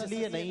مختص اس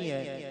لیے نہیں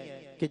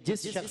ہے کہ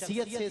جس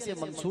شخصیت سے اسے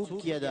منسوب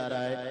کیا جا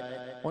رہا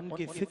ہے ان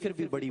کی فکر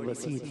بھی بڑی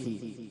وسیع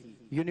تھی.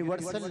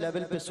 یونیورسل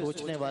لیول پہ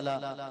سوچنے والا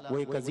وہ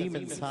ایک عظیم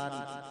انسان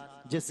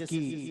جس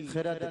کی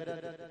خرد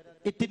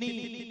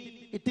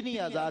اتنی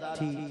آزاد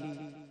تھی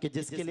کہ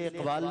جس کے لئے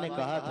اقبال نے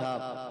کہا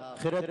تھا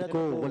خرد کو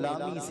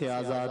غلامی سے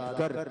آزاد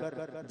کر،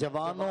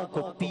 جوانوں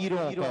کو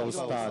پیروں کا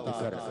استاد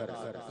کر.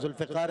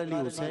 ذوالفقار علی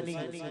حسینی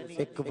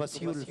ایک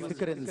وسیع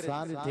الفکر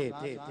انسان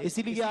تھے،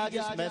 اسی لیے آج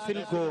اس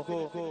محفل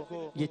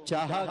کو یہ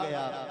چاہا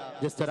گیا.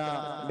 جس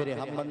طرح میرے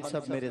ہم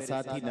منصب میرے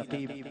ساتھی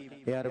نقیب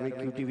ARY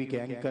QTV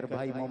کے اینکر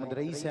بھائی محمد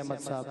رئیس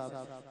احمد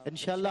صاحب،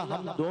 انشاءاللہ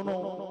ہم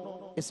دونوں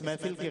اس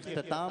محفل کے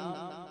اختتام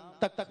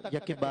تک یا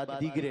کے بعد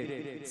دیگرے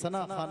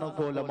ثنا خانوں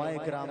کو، علماء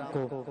کرام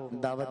کو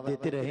دعوت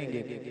دیتے رہیں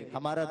گے.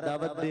 ہمارا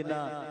دعوت دینا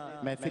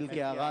محفل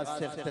کے آغاز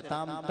سے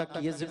اختتام تک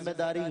یہ ذمہ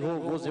داری ہو،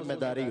 وہ ذمہ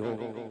داری ہو.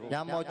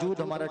 یہاں موجود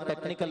ہمارا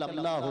ٹیکنیکل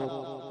عملہ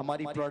ہو،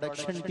 ہماری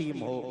پروڈکشن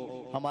ٹیم ہو،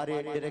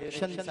 ہمارے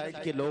ڈائریکشن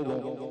سائٹ کے لوگ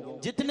ہوں،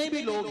 جتنے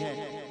بھی لوگ ہیں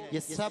یہ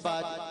سب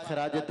آج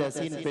خراج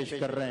تحسین پیش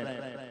کر رہے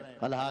ہیں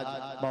الحاج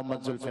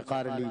محمد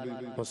ذوالفقار علی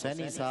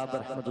حسینی صاحب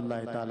رحمت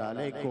اللہ تعالیٰ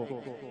علیہ کو،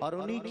 اور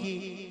انہی کی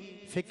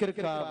فکر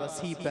کا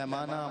وسیع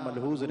پیمانہ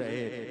ملحوظ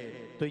رہے.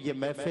 تو یہ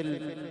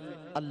محفل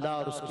اللہ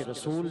اور اس کے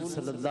رسول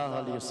صلی اللہ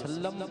علیہ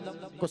وسلم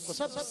کو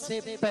سب سے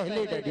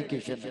پہلے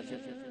ڈیڈیکیشن ہے،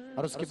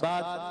 اور اس کے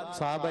بعد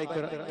صحابہ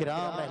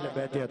کرام اہل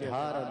بیت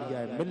اطہار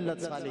اولیاء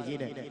ملت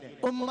صالحین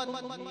امت،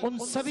 ان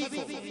سبھی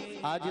کو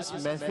آج اس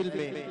محفل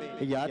میں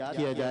یاد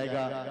کیا جائے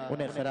گا،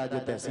 انہیں خراج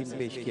تحسین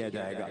پیش کیا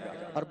جائے گا.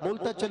 اور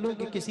بولتا چلوں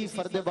کہ کسی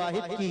فرد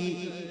واحد کی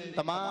ہی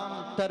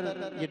تمام تر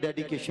یہ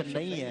ڈیڈیکیشن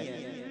نہیں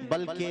ہے،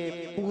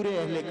 بلکہ پورے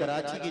اہل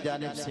کراچی کی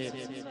جانب سے،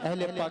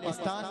 اہل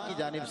پاکستان کی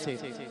جانب سے،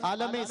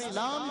 عالم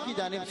اسلام کی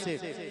جانب سے،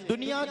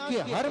 دنیا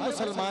کے ہر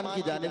مسلمان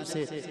کی جانب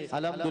سے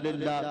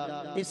الحمدللہ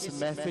اس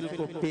محفل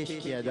کو پیش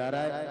کیا جا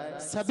رہا ہے.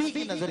 سبھی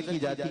کی نظر کی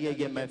جاتی ہے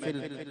یہ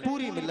محفل،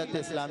 پوری ملت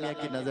اسلامیہ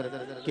کی نظر،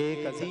 کہ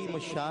ایک عظیم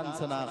الشان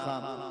ثنا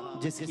خان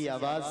جس کی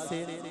آواز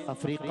سے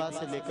افریقہ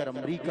سے لے کر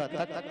امریکہ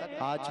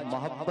تک آج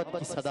محبت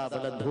کی صدا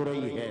بلند ہو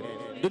رہی ہے.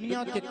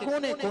 دنیا کے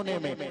کونے کونے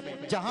میں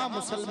جہاں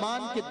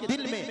مسلمان کے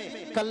دل میں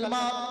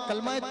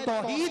کلمہ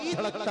توحید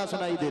دھڑکتا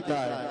سنائی دیتا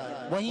ہے،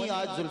 وہیں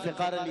آج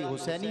ذوالفقار علی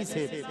حسینی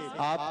سے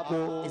آپ کو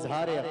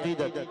اظہار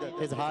عقیدت،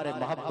 اظہار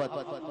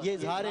محبت، یہ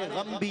اظہار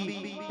غم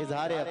بھی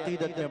اظہار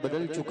عقیدت میں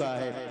بدل چکا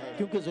ہے.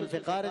 کیونکہ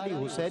ذوالفقار علی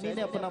حسینی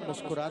نے اپنا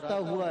مسکراتا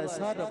ہوا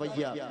ایسا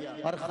رویہ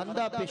اور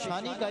خندہ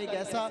پیشانی کا ایک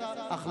ایسا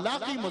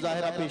اخلاقی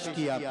مظاہرہ پیش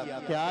کیا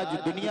کہ آج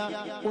دنیا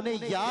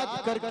انہیں یاد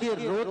کر کے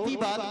روتی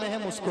بعد میں ہے،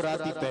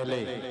 مسکراتی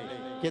پہلے.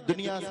 کہ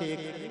دنیا سے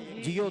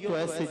ایک جیو تو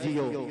ایسے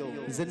جیو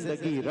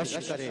زندگی رش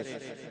کرے،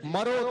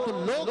 مرو تو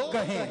لوگ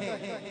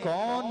کہیں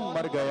کون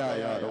مر گیا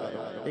یارو.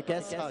 ایک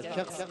ایسا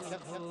شخص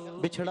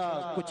بچھڑا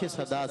کچھ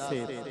صدا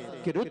سے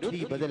کہ رت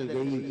ہی بدل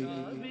گئی.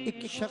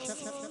 ایک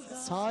شخص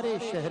سارے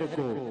شہر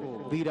کو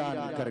ویران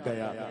کر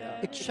گیا،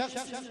 ایک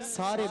شخص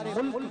سارے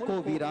ملک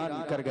کو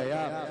ویران کر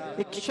گیا،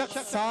 ایک شخص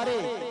سارے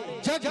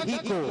جگ ہی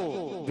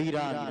کو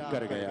ویران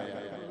کر گیا.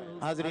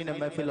 حاضرین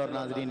محفل اور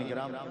ناظرین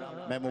کرام،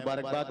 میں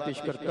مبارکباد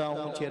پیش کرتا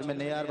ہوں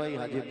چیئرمین ARY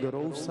حاجی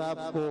عبدالرؤوف صاحب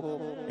کو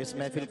اس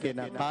محفل کے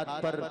انعقاد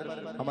پر،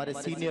 ہمارے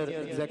سینئر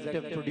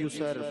ایگزیکٹو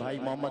پروڈیوسر بھائی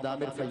محمد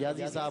عامر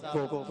فیاضی صاحب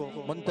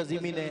کو،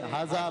 منتظمین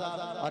حاضہ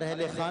اور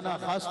اہل خانہ،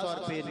 خاص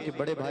طور پہ ان کے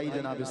بڑے بھائی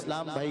جناب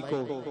اسلام بھائی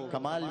کو،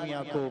 کمال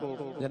میاں کو،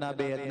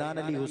 جناب عدنان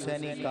علی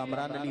حسینی،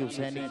 کامران علی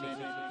حسینی،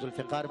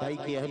 ذوالفقار بھائی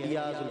کی اہلیہ،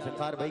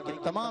 ذوالفقار بھائی کے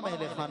تمام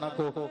اہل خانہ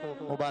کو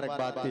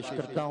مبارکباد پیش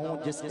کرتا ہوں.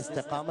 جس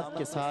استقامت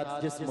کے ساتھ،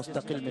 جس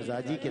مستقل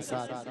مزاجی کے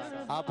ساتھ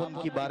آپ ان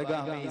کی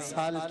بارگاہ میں اس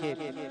سال کے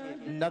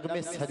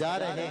نغمے سجا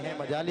رہے ہیں،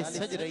 مجالس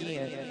سج رہی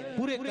ہیں.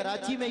 پورے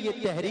کراچی میں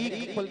یہ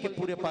تحریک، بلکہ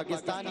پورے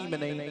پاکستان ہی میں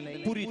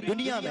نہیں پوری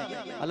دنیا میں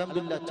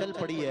الحمدللہ چل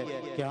پڑی ہے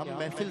کہ ہم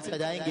محفل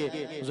سجائیں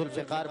گے،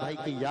 ذوالفقار بھائی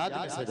کی یاد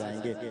میں سجائیں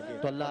گے.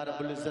 تو اللہ رب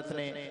العزت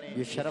نے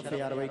یہ شرف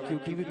ARY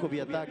QTV کو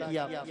بھی عطا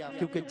کیا،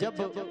 کیونکہ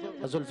جب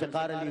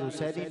ذوالفقار علی علی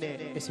حسینی نے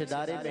اس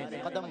ادارے میں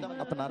قدم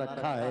اپنا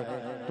رکھا ہے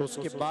تو اس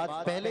کے بعد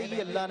پہلے ہی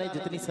اللہ نے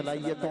جتنی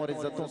صلاحیتوں اور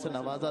عزتوں سے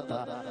نوازا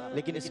تھا،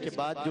 لیکن اس کے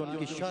بعد جو ان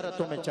کی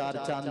شہرتوں میں چار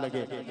چاند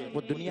لگے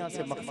وہ دنیا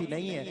سے مخفی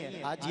نہیں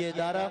ہے۔ آج یہ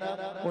ادارہ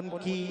ان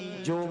کی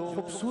جو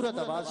خوبصورت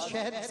آواز،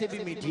 شہد سے بھی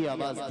میٹھی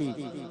آواز تھی،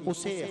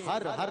 اسے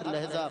ہر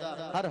لہجہ،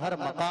 ہر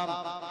مقام،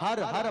 ہر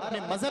اپنے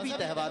مذہبی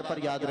تہوار پر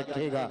یاد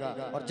رکھے گا۔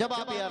 اور جب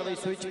آپ ARY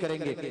سوئچ کریں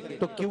گے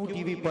تو کیو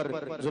ٹی وی پر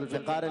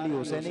ذوالفقار علی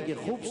حسینی کی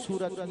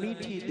خوبصورت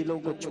میٹھی دلوں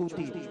کو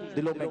چھوتی،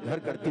 دلوں میں گھر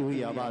کرتی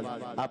ہوئی آواز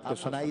آپ کو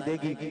سنائی دے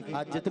گی۔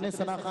 آج جتنے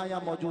ثناءخواں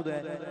یہاں موجود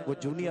ہیں، وہ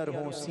جونیئر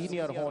ہوں،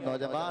 سینئر ہوں،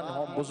 نوجوان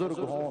ہوں، بزرگ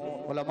ہوں،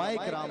 علماء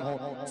کرام ہوں،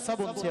 سب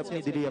ان سے اپنی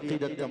دلی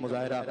عقیدت کا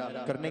مظاہرہ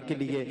کرنے کے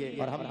لیے،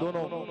 اور ہم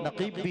دونوں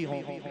نقیب بھی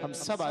ہوں، ہم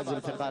سب آج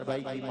ذوالفقار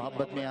بھائی کی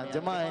محبت میں یہاں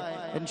جمع ہیں۔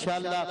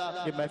 انشاءاللہ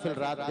یہ محفل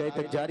رات گئے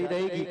تک جاری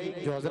رہے گی۔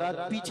 جو حضرات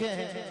پیچھے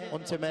ہیں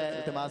ان سے میں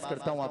التماس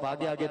کرتا ہوں آپ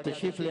آگے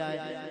تشریف لے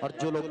آئیں، اور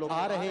جو لوگ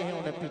آ رہے ہیں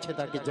انہیں پیچھے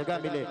تاکہ جگہ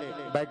ملے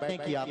بیٹھنے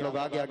کی، آپ لوگ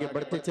آگے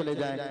بڑھتے چلے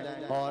جائیں۔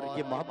 اور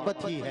یہ محبت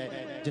ہی ہے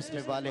جس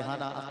میں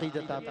والہانہ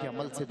عقیدت آپ کے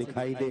عمل سے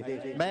دکھائی دے۔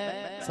 میں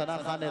ثنا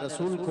خان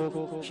رسول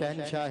کو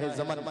شہنشاہ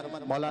زمن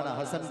مولانا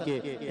حسن کے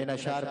ان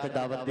اشعار پہ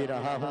دعوت دے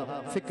رہا ہوں۔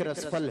 فکر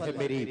اسفل ہے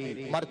میری،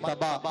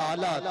 مرتبہ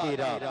اعلیٰ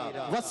تیرا،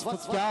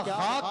 وصف کیا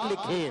خاک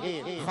لکھے،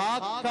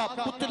 خاک کا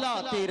پتلا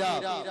تیرا،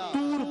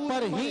 طور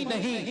پر ہی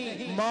نہیں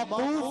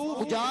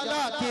موقوف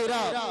اجالا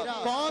تیرا،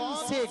 کون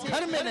سے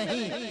گھر میں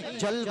نہیں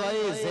جلوہ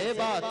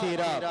زیبا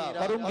تیرا،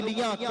 اور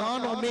انگلیاں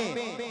کانوں میں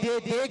دے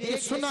دے کے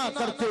سنا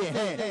کرتے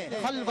ہیں،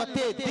 خلوت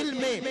دل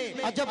میں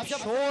عجب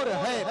شور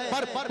ہے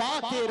پر پا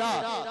تیرا،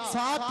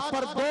 ساتھ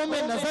پردوں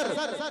میں نظر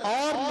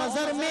اور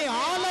نظر میں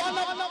عالم،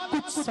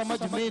 کچھ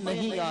سمجھ میں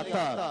نہیں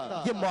آتا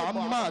یہ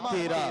معمہ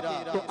تیرا،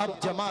 تو اب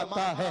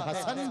جماتا ہے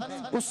حسن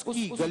اس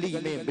کی گلی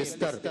میں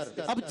بستر،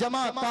 اب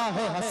جماتا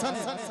ہے حسن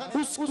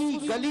اس کی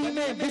گلی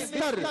میں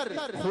بستر،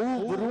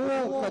 خوب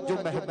روحوں کا جو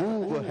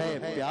محبوب ہے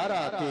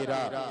پیارا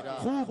تیرا،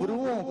 خوب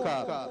روحوں کا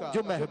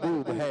جو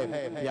محبوب ہے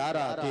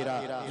پیارا تیرا۔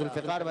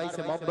 ذوالفقار بھائی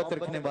سے محبت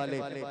رکھنے والے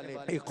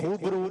ایک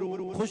خوب روح،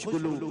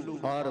 خوشگلو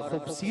اور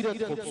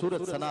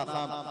خوبصورت ثنا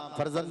خان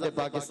فرزند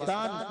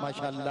پاکستان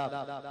ماشاءاللہ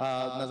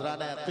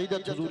نذرانہ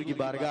عقیدت حضور کی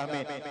بارگاہ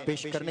میں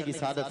پیش کرنے کی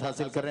سعادت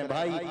حاصل کر رہے ہیں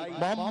بھائی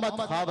محمد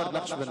خاور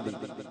نقشبندی۔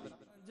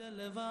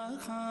 جلوہ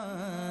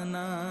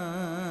خانہ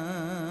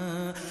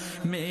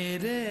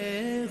میرے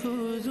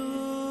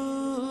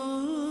حضور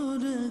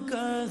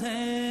کا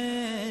ہے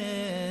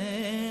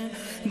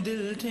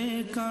دل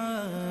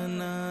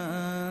ٹھکانہ،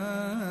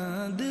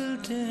 دل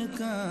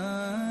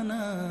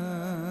ٹھکانہ،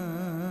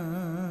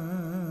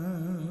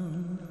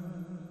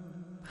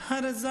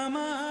 ہر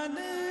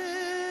زمانے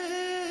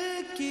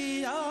کی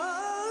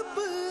آپ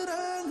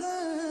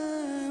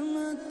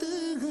رحمت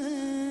ہے،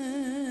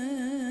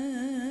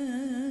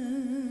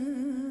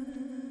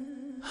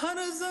 ہر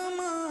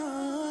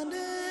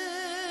زمانے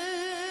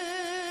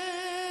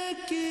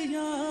کی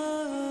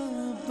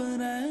آپ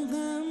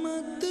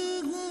رحمت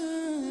ہے،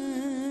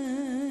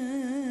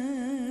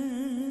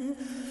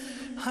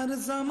 ہر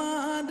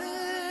زمانے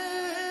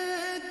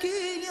کی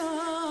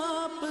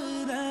آپ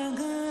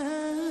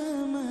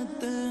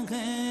رحمت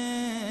ہے،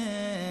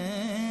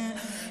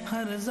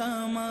 ہر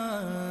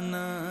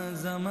زمانہ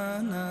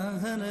زمانہ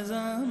ہر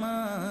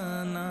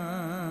زمانہ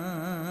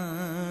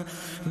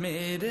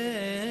میرے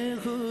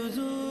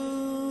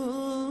حضور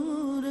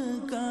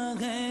کا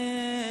ہے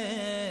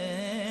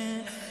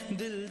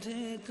دل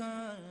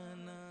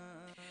ٹھکانہ۔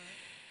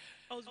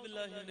 اعوذ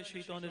باللہ من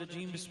الشیطان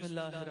الرجیم، بسم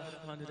اللہ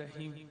الرحمن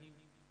الرحیم،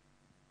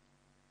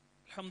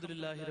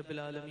 الحمدللہ رب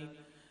العالمین۔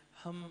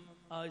 ہم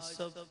آج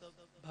سب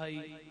بھائی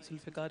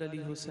ذوالفقار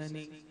علی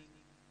حسینی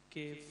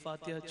کے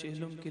فاتحہ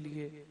چہلم کے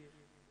لیے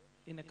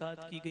انعقاد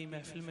کی گئی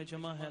محفل میں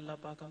جمع ہے۔ اللہ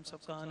پاک ہم سب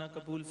کا آنا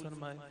قبول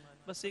فرمائے۔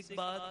 بس ایک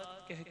بات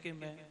کہہ کے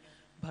میں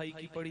بھائی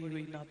کی پڑھی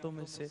ہوئی نعتوں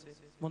میں سے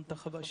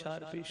منتخب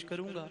اشعار پیش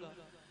کروں گا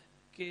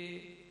کہ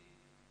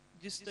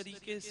جس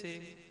طریقے سے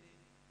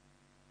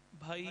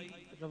بھائی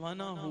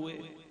روانہ ہوئے،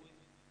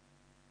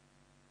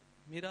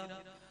 میرا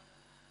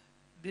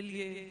دل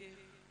یہ،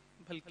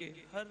 بلکہ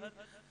ہر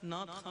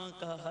نعت خواں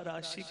کا، ہر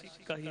عاشق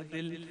کا یہ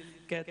دل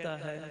کہتا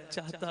ہے،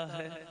 چاہتا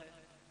ہے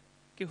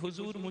کہ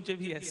حضور مجھے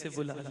بھی ایسے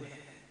بلا لے،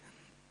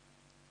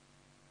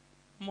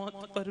 موت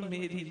پر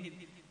میری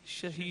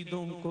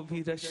شہیدوں کو بھی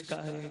رشک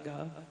آئے گا،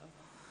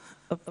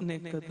 اپنے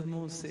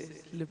قدموں سے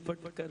لپٹ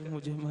کر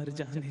مجھے مر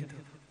جانے دو۔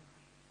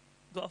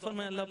 دعا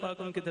فرمائے اللہ پاک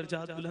ان کے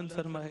درجات بلند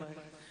فرمائے۔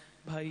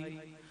 بھائی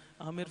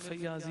عامر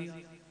فیاضی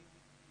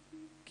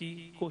کی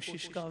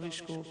کوشش کاوش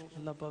کو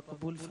اللہ پاک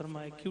قبول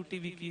فرمائے، کیو ٹی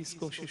وی کی اس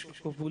کوشش کو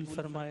قبول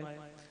فرمائے،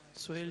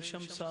 سہیل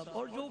شمس صاحب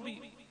اور جو بھی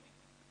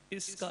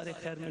اس کار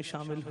خیر میں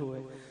شامل ہوئے،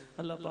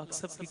 اللہ پاک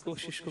سب کی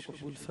کوشش کو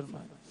قبول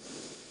فرمائے۔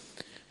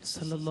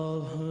 صلی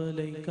اللہ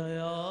علیہ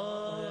یا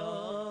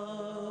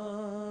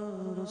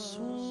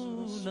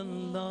رسول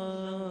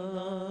اللہ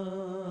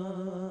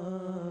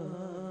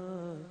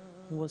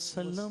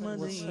وسلم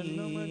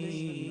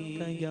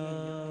علیہ یا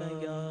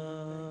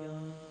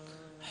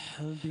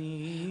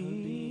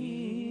حبیب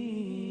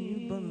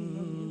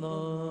اللہ۔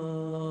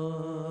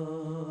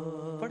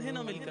 پڑھے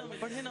نا مل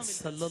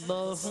صلی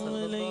اللہ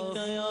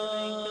علیہ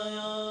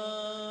یا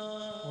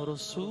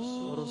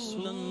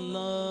رسول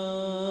اللہ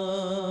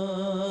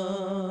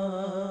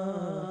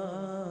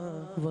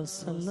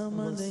وسلم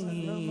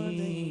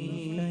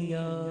علیہ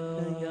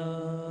یا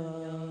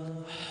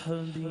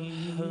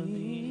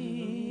حبیب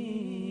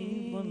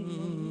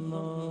اللہ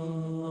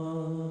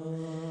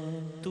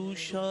تو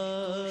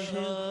شاہ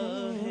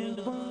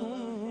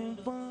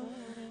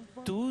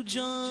تو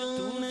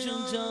جان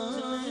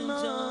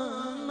جانا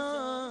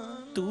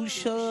تو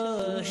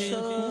شاہ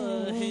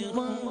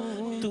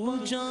تو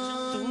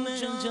جان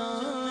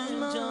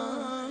جانا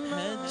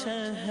ہے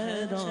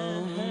چہرہ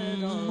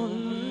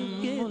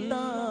ملک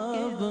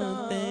تاب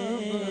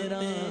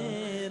تیرا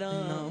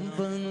نہ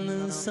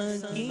بن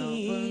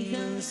سکی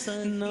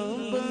ہے نہ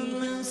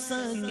بن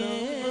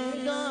سکے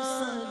گا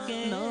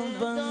نہ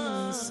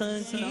بن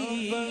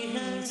سکی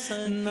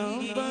ہے نہ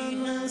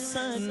بن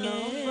سکے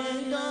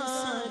گا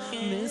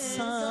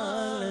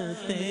مثال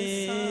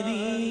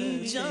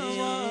تیری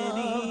جواب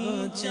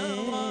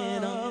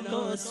چہرہ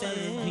کو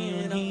بھی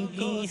انہی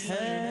کی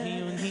ہے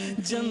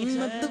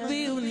جنت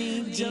بھی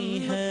انہی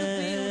کی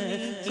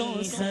ہے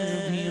کوثر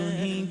بھی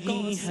انہی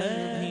کی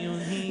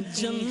ہے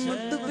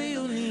جنت بھی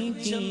انہی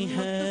کی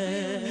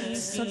ہے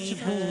سچ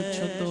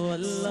پوچھو تو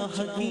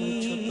اللہ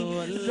کی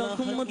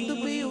رحمت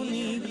بھی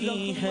انہی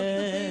کی ہے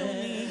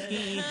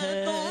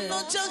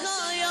دونوں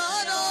جگہ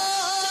یارو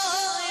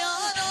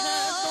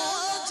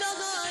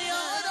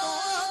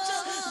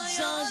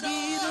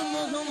جاگیر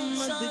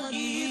محمد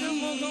کی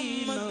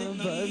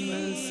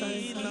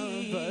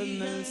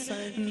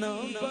نہ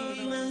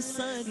بن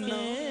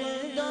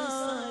سکے گا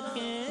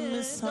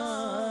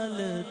مثال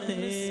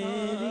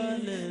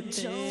تیری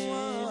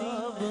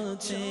جواب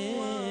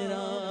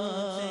تیرا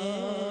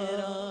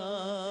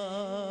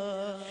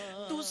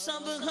تو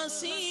سب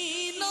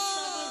حسینہ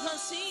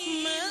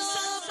میں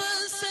سب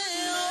سے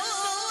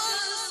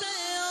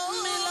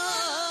ملا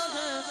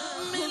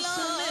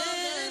ہے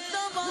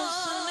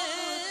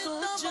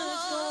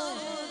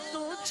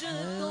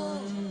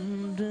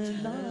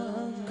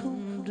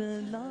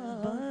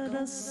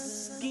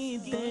برس کی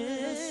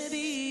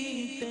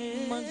دیری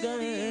مگر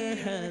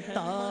ہے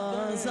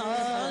تازہ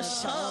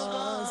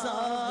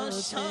شازہ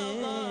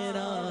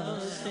تیرا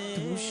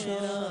تو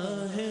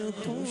شاہ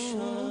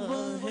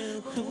خوب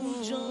تو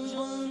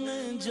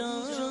جان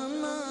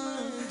جانا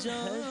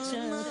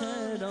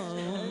چہرہ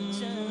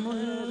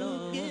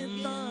ملک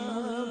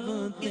تاب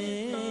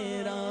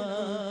تیرا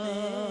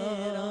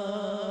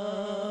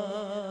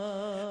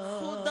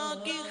خدا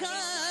کی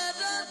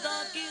خیر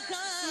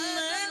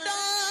میں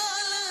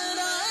ڈال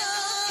رہا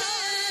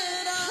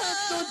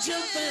تجھ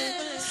پہ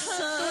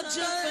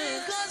سجے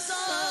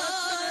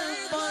غزال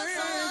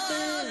پردے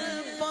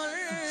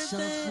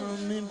جہاں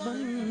میں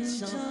بن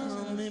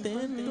جاتے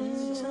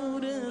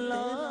نور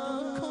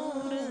لاکھوں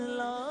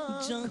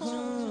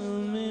جہاں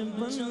میں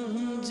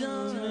بن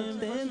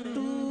جاتے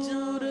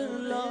نور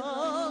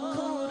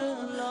لاکھوں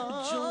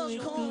جو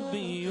ایک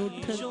بھی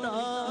اٹھتا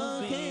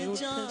ہے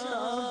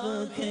جاب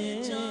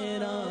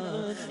تیرا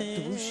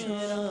تو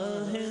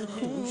شاہ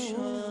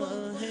خوب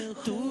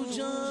تو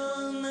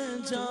جان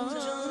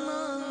جانا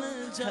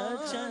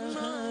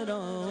چہرہ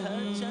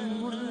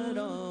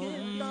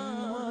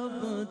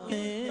تاب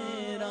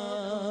تیرا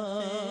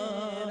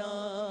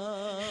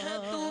ہے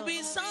تو بھی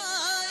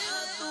سایہ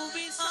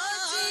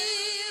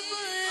عجیب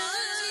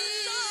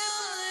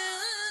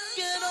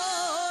کہ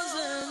روز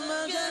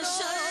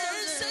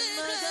محشر سے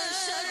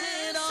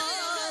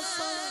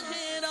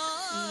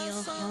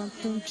یہاں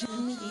تجھ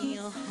کی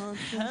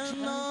ہے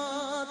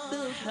نعت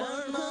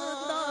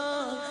پڑھتا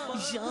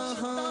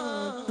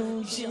یہاں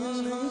تجھ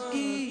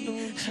کی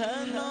ہے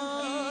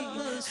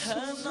نعت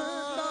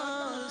سنتا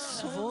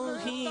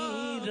وہی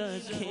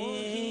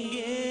رکھیں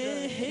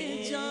گے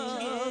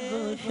حجاب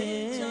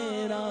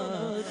تیرا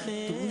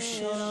تو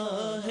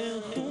شاہ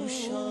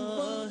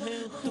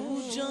تو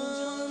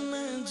جان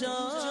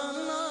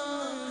جانا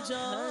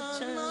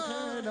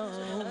چہرہ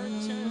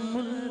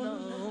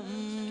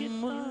ملک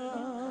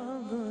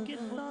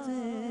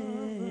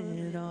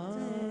تیرا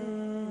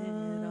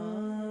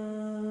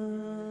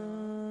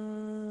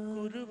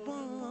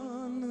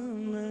قربان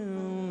میں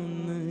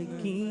ان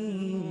کی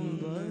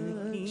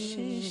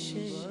بخشش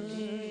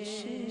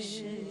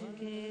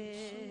کے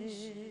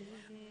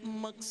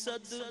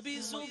مقصد بھی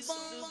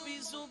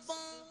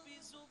زبان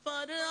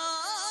پر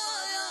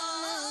آیا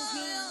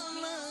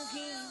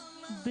نہیں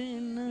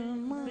بن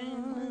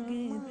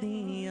مانگے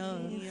دیا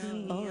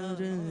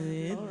اور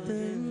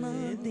اتنا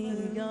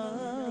دیا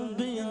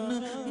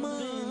بن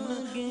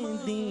مانگے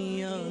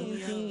دیا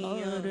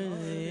اور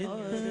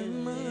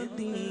اتنا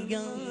دیا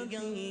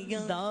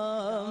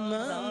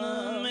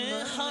دامن میں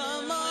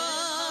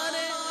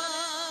ہمارے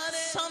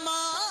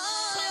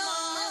سمایا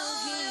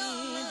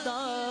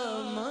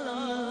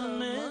دامن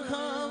میں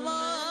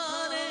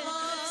ہمارے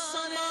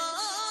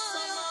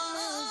سمایا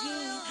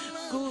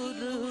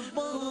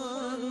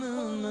قربان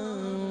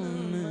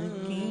میں ان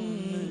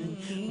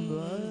کی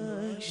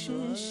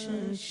بخشش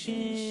کے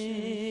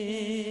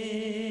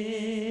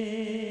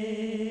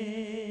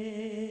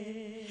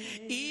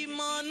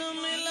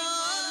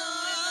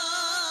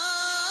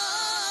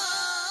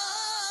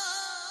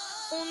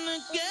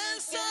کے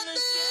صدقے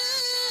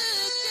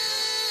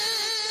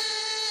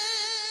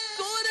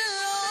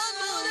قرآن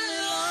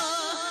ملا،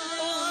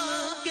 ان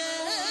کے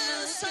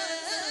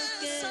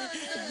صدقے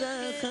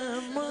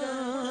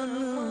رحمان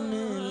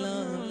ملا،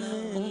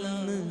 ان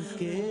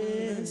کے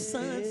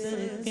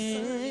صدقے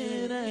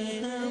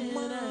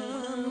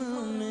رحمان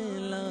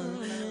ملا،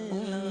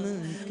 ان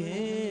کے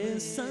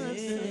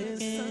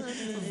صدقے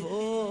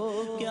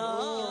وہ کیا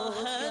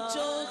ہے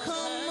جو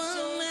ہم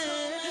نے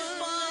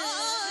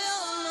پایا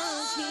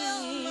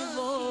نہیں،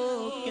 وہ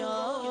کیا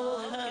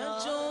ہے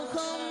جو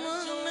ہم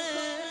نے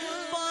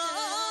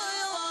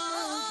پایا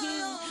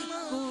نہیں،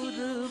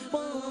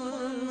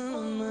 قربان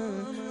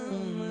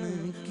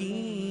ان کی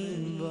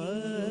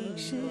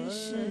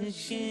بخشش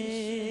کے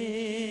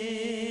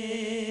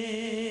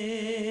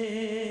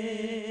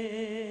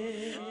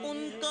ان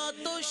کا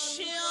تو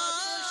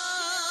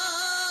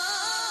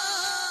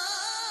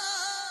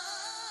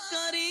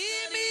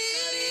کریمی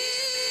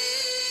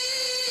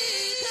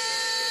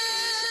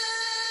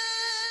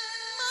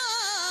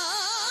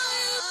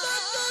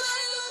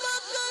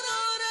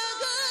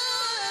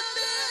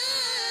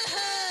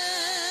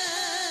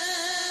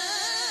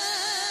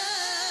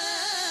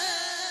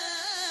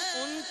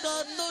ان کا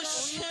تو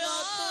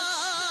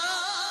کریمی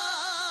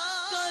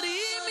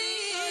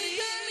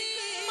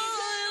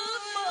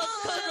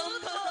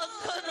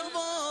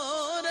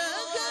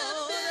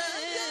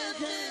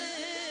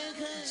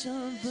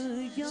جب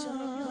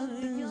یاد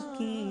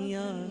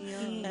کیا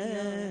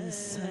اے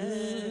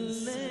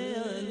صلی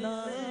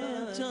اللہ،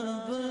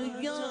 جب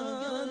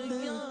یاد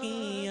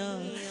کیا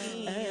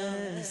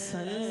اے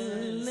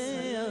صلی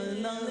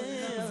اللہ،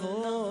 وہ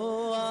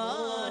آ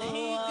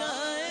ہی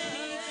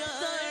گئے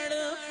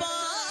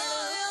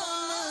تڑپایا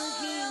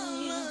نہیں،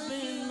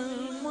 بن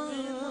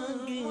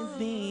مانگے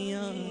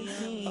دیا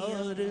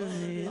اور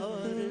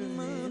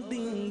اتنا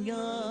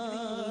دیا،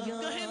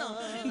 کہے نا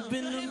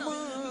بن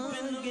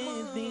مانگے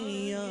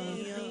دیا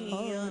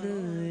اور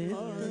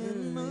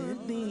اتنا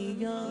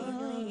دیا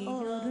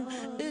اور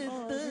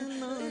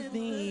اتنا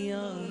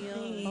دیا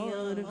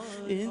اور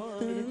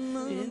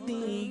اتنا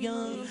دیا،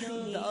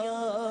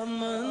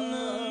 دامن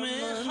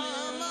میں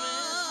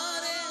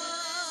ہمارے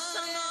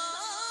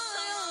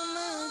سمایا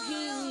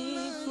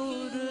نہیں،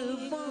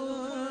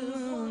 قربان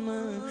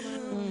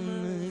ان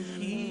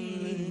کی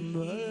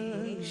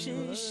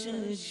بخشش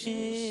کے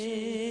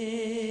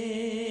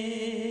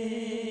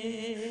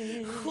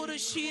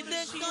خورشید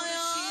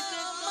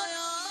قیامت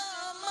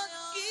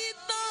کی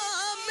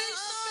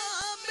تابش،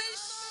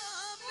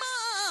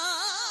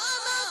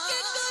 مانا کہ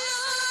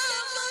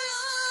قیامت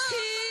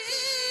ہی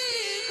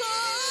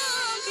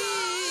ہوگی،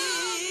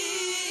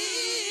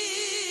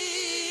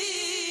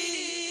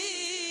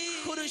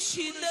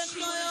 خورشید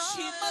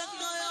قیامت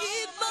کی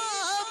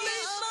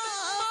تابش،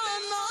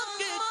 مانا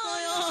کہ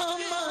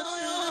قیامت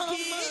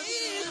ہی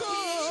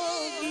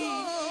ہوگی،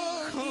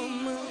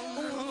 ہم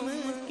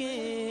ان کے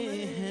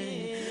ہیں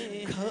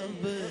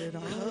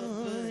گھبرائیں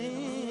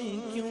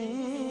کیوں،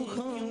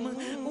 ہم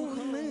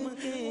ان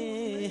کے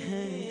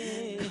ہیں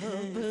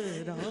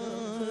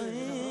گھبرائیں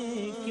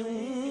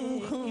کیوں،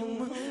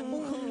 ہم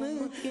ان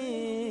کے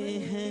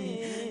ہیں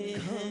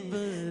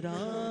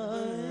گھبرائیں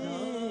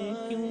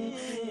کیوں،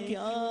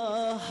 کیا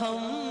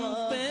ہم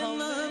پہ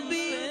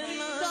نبی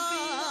کا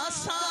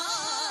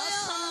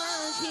سایہ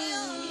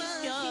نہیں،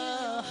 کیا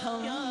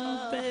ہم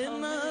پہ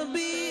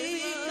نبی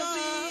کا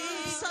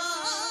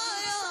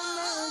سایہ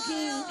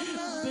نہیں،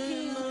 بن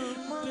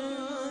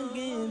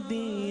مانگے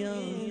دیا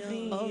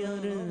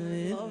اور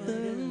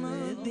اتنا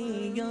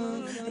دیا،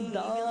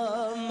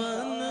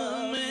 دامن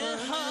میں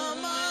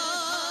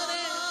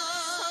ہمارے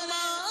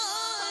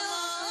سمایا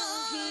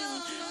نہیں،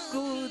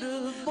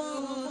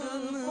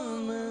 قربان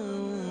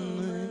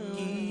ان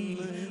کی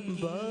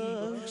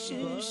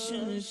بخشش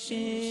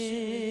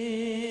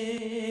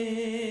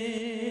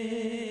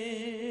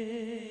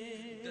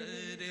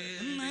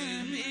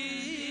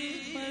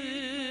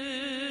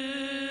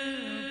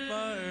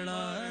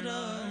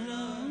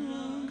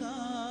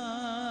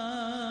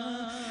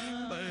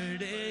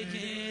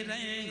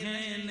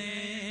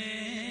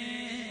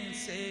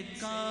کے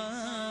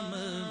کام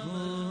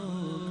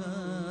ہوگا،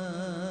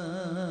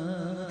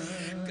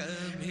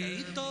 کبھی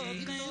تو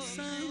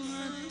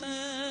قسمت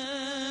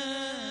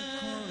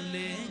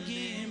کھولے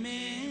گی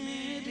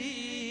میری،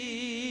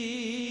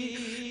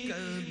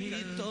 کبھی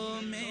تو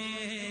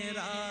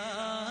میرا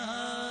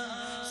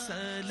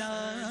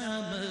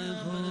سلام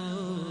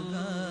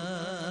ہوگا،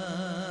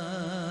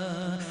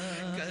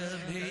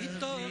 کبھی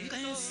تو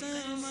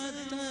قسمت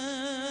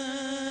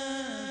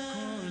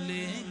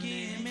کھولے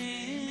گی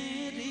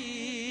میری،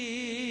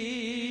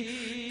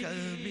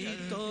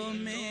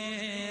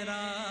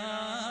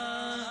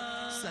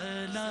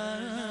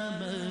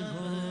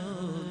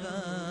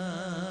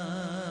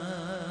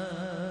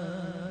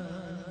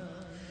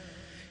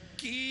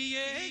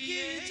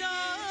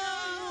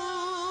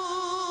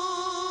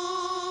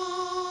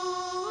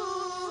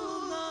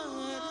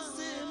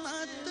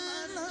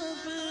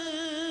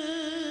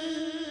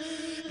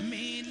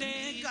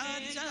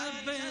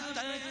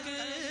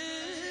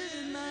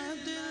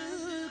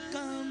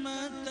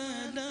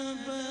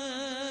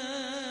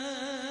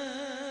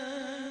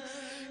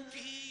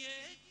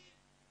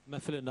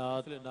 محفل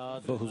نعت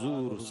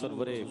بحضور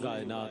سرور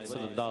کائنات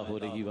صلی اللہ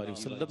علیہ وآلہ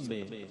وسلم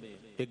میں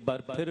ایک بار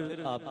پھر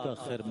آپ کا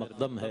خیر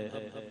مقدم ہے،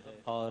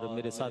 اور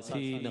میرے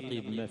ساتھی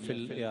نقیب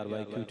محفل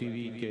ARY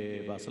QTV کے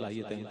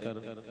باصلاحیت اینکر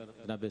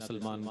جناب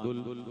سلمان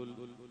گل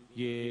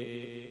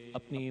یہ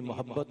اپنی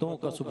محبتوں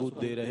کا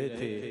ثبوت دے رہے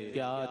تھے کہ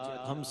آج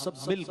ہم سب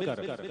مل کر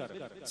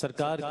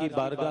سرکار کی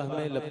بارگاہ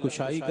میں لب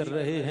کشائی کر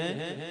رہے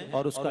ہیں،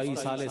 اور اس کا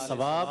ایصال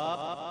ثواب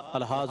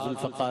الحاظ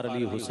ذوالفقار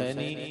علی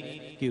حسینی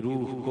کی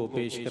روح کو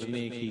پیش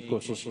کرنے کی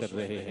کوشش کر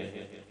رہے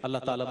ہیں۔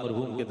 اللہ تعالیٰ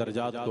مرحوم کے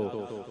درجات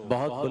کو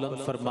بہت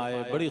بلند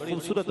فرمائے۔ بڑی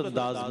خوبصورت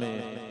انداز میں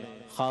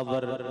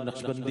خاور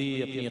نقشبندی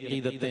اپنی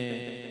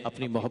عقیدتیں،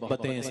 اپنی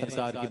محبتیں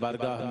سرکار کی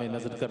بارگاہ میں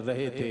نظر کر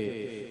رہے تھے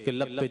کہ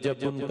لب پہ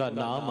جب ان کا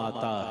نام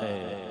آتا ہے،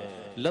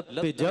 لب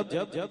پہ جب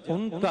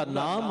ان کا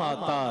نام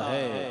آتا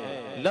ہے،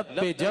 لب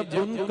پہ جب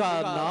ان کا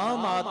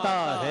نام آتا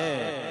ہے،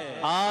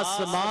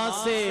 آسمان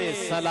سے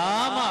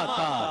سلام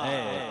آتا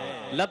ہے۔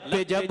 لب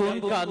پہ جب ان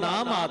کا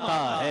نام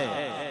آتا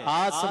ہے،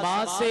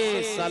 آسمان سے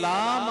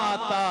سلام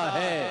آتا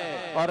ہے،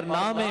 اور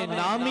نام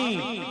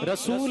نامی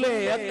رسول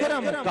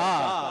اکرم کا،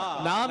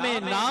 نام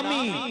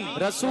نامی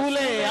رسول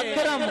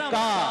اکرم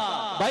کا،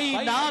 بھائی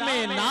نام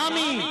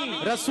نامی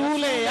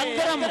رسول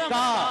اکرم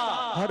کا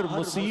ہر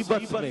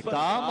مصیبت میں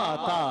کام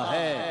آتا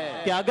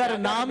ہے۔ کہ اگر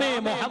نام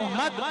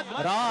محمد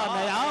را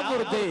نیا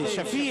برد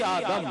شفیع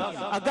آدم،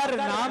 اگر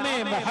نام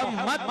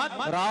محمد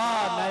را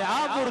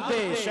نیا برد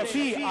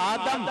شفیع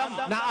آدم،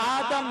 نہ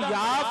آدم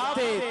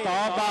یافتے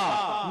توبہ،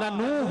 نہ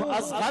نوح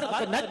از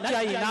غرق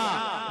نجینا،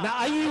 نہ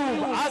ایوب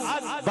از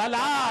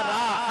بلا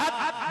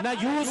راحت، نہ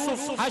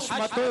یوسف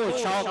حشمت و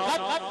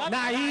شوقت،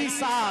 نہ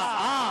عیسیٰ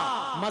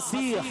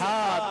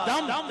مسیحا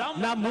دم،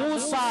 نہ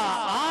موسیٰ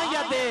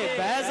ید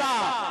بیضا،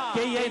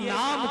 کہ یہ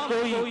نام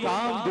کوئی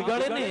کام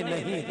بگڑنے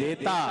نہیں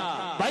دیتا،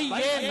 بھائی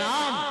یہ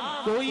نام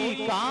کوئی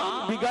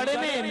کام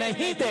بگڑنے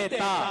نہیں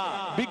دیتا،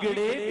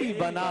 بگڑے بھی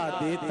بنا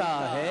دیتا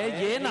ہے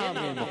یہ نام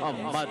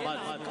محمد۔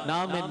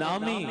 نام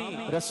نامی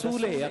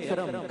رسول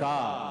اکرم کا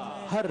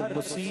ہر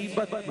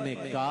مصیبت میں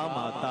کام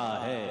آتا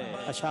ہے۔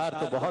 اشعار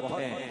تو بہت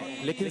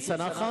ہیں لیکن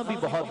سناخاں بھی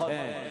بہت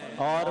ہیں،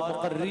 اور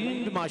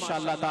مقررین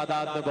ماشاءاللہ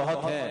تعداد میں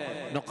بہت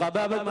ہے،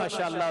 نقبہ بھی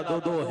ماشاءاللہ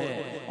دو ہیں،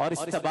 اور اس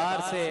اعتبار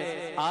سے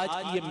آج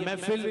کی یہ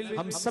محفل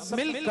ہم سب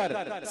مل کر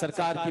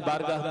سرکار کی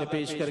بارگاہ میں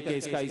پیش کر کے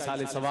اس کا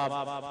ایصال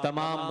ثواب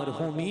تمام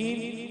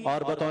مرحومین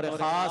اور بطور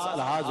خاص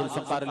الحاظ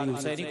ذوالفقار علی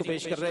حسینی کو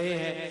پیش کر رہے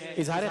ہیں۔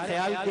 اظہار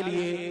خیال کے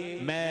لیے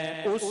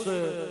میں اس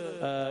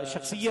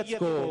شخصیت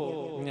کو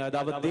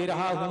دعوت دے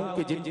رہا ہوں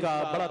کہ جن کا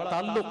بڑا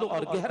تعلق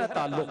اور گہرا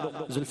تعلق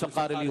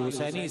ذوالفقار علی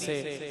حسینی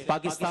سے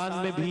پاکستان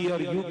میں بھی اور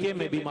UK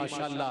میں بھی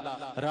ماشاءاللہ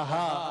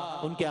رہا،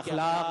 ان کے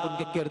اخلاق، ان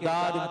کے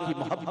کردار، ان کی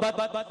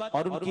محبت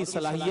اور ان کی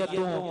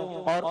صلاحیتوں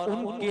اور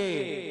ان کے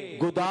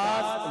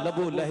گداز لب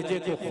و لہجے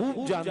کو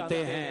خوب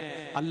جانتے ہیں۔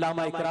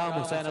 علامہ اکرام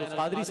حسین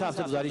القادری صاحب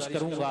سے گزارش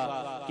کروں گا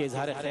کہ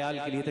اظہار خیال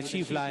کے لیے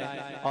تشریف لائیں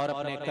اور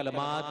اپنے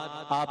کلمات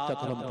آپ تک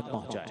ہم تک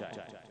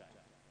پہنچائیں۔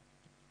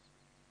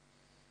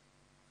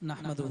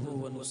 نحمده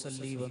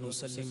ونصلي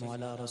ونسلم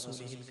على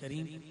رسوله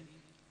الكريم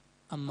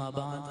اما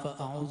بعد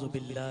فاعوذ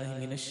بالله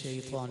من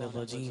الشيطان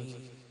الرجيم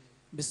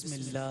بسم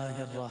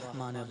الله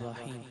الرحمن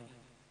الرحيم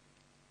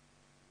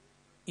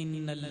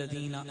ان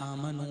الذين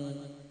آمنوا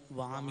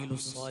وعملوا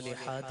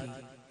الصالحات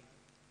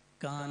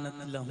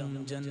كانت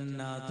لهم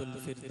جنات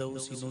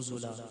الفردوس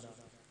نزلا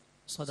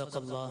صدق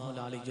الله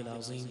العلي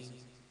العظيم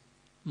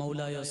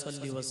مولاي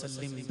صل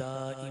وسلم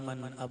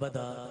دائما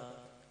ابدا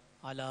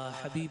على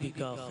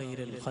حبيبك خير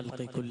الخلق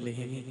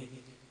كلهم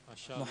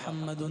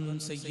محمد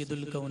سيد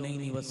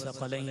الكونين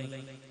والثقلين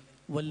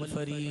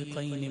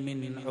والفريقين من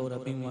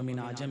عرب ومن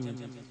عجم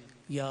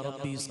يا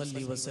ربي صل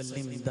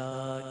وسلم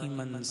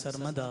دائما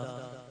سرمدا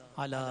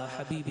على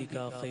حبيبك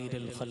خير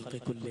الخلق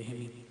كلهم۔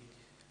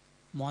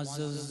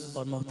 معزز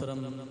اور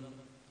محترم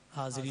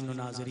حاضرین و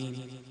ناظرین،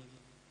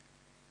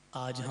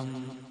 آج ہم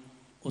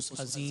اس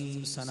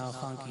عظیم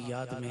ثناخواں کی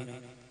یاد میں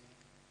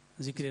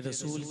ذکر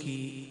رسول کی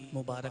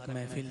مبارک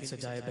محفل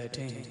سجائے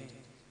بیٹھے ہیں،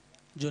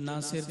 جو نہ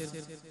صرف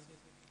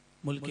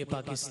ملک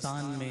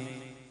پاکستان میں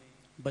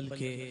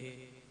بلکہ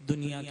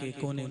دنیا کے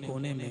کونے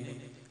کونے میں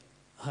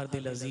ہر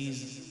دل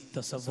عزیز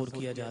تصور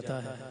کیا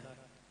جاتا ہے،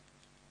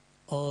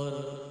 اور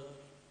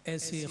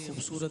ایسے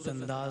خوبصورت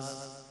انداز،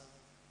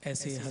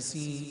 ایسے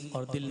حسین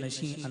اور دل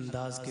نشین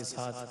انداز کے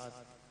ساتھ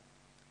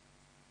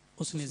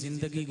اس نے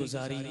زندگی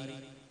گزاری،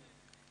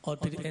 اور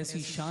پھر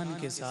ایسی شان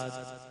کے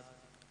ساتھ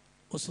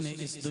اس نے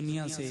اس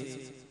دنیا سے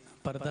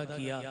پردہ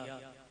کیا،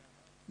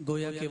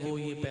 گویا کہ وہ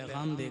یہ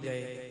پیغام دے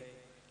گئے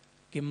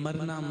کہ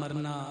مرنا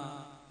مرنا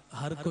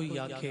ہر کوئی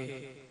آکھے،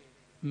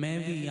 میں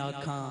بھی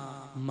آکھاں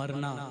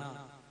مرنا،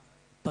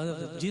 پر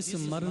جس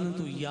مرن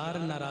تو یار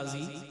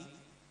ناراضی،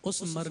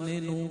 اس مرنے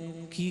نو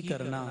کی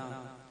کرنا،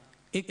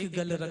 ایک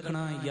گل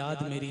رکھنا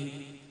یاد میری،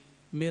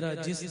 میرا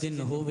جس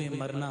دن ہووے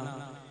مرنا،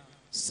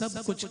 سب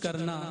کچھ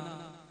کرنا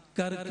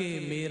کر کے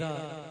میرا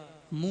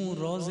منہ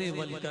روزے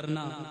ول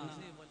کرنا،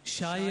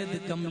 شاید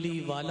کملی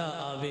والا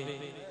آوے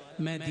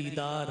میں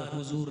دیدار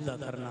حضور دا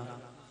کرنا۔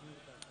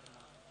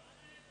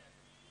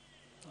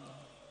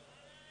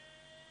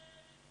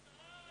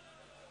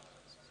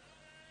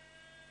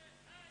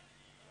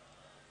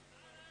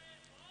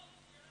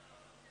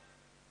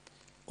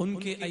 ان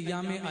کے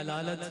ایام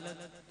علالت،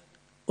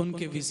 ان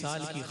کے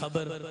وصال کی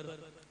خبر،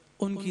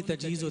 ان کی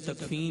تجہیز و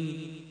تکفین،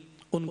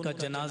 ان کا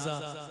جنازہ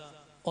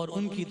اور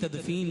ان کی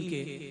تدفین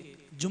کے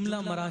جملہ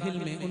مراحل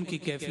میں ان کی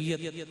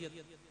کیفیت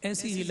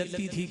ایسی ہی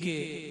لگتی تھی کہ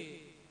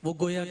وہ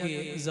گویا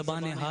کہ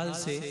زبان حال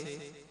سے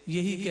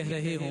یہی کہہ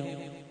رہے ہوں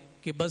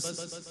کہ بس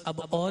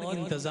اب اور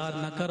انتظار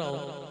نہ کرو،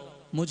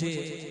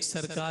 مجھے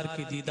سرکار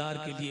کے دیدار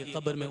کے لیے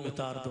قبر میں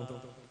اتار دو۔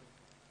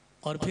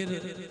 اور پھر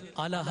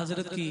اعلیٰ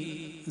حضرت کی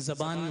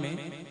زبان میں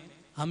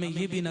ہمیں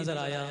یہ بھی نظر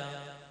آیا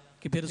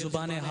کہ پھر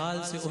زبان حال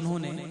سے انہوں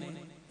نے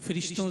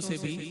فرشتوں سے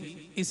بھی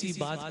اسی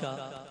بات کا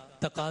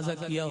تقاضا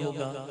کیا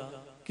ہوگا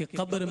کہ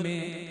قبر میں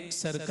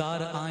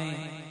سرکار آئیں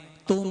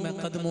تو میں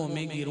قدموں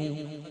میں گروں،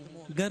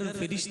 گر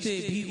فرشتے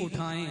بھی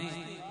اٹھائیں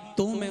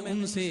تو میں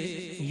ان سے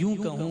یوں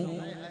کہوں،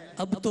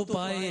 اب تو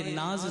پائے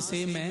ناز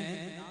سے میں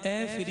اے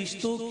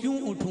فرشتوں کیوں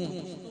اٹھوں،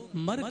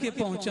 مر کے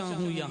پہنچا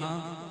ہوں یہاں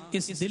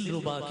اس دل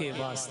ربا کے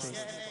واسطے۔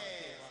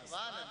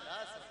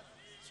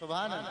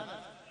 سبحان اللہ،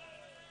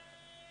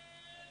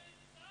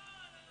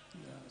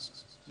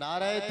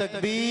 نعرہ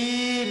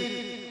تکبیر،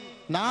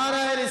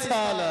 نعرہ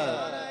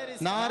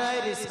رسالت، نعرہ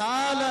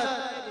رسالت۔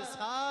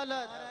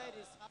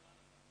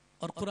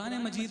 اور قرآن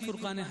مجید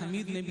فرقان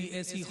حمید نے بھی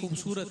ایسی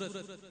خوبصورت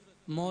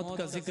موت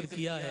کا ذکر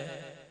کیا ہے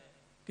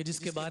کہ جس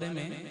کے بارے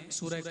میں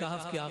سورہ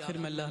کہف کے آخر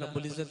میں اللہ رب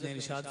العزت نے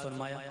ارشاد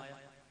فرمایا،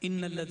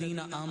 ان الذین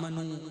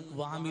آمنوا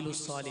وعملوا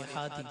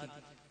الصالحات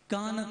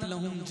کانت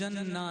لہم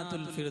جنات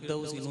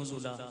الفردوس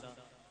نزلا،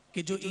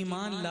 کہ جو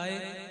ایمان لائے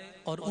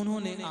اور انہوں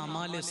نے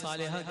اعمال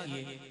صالحہ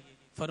کیے،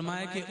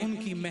 فرمایا کہ ان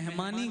کی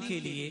مہمانی کے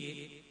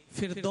لیے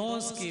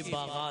فردوس کے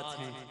باغات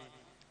ہیں۔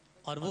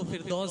 اور وہ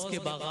فردوس کے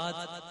باغات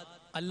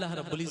اللہ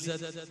رب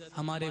العزت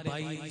ہمارے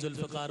بھائی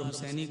ذوالفقار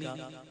حسینی کا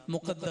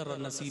مقدر اور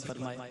نصیب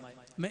فرمائے۔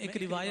 میں ایک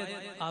روایت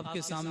آپ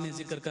کے سامنے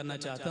ذکر کرنا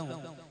چاہتا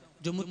ہوں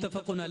جو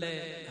متفق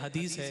علیہ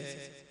حدیث ہے،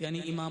 یعنی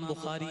امام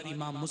بخاری،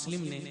 امام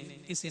مسلم نے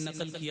اسے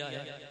نقل کیا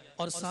ہے،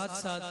 اور ساتھ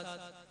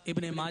ساتھ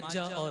ابن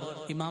ماجہ اور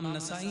امام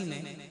نسائی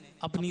نے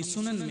اپنی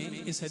سنن میں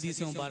اس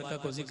حدیث مبارکہ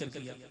کو ذکر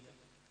کیا۔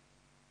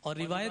 اور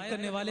روایت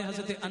کرنے والے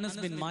حضرت انس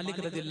بن مالک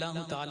رضی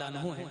اللہ تعالیٰ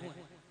عنہ ہیں،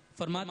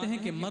 فرماتے ہیں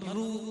کہ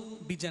مروا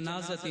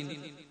بجنازۃ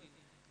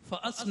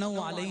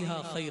فَأَثْنَوْا عَلَيْهَا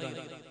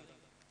خَيْرًا،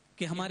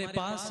 کہ ہمارے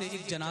پاس سے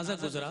ایک جنازہ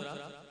گزرا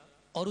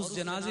اور اس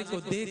جنازے کو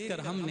دیکھ کر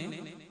ہم نے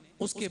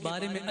اس کے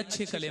بارے میں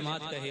اچھے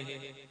کلمات کہے،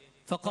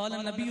 فقال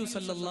النبی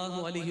صلی اللہ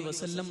علیہ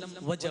وسلم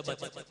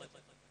وجبت،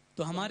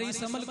 تو ہمارے اس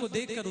عمل کو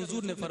دیکھ کر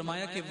حضور نے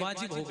فرمایا کہ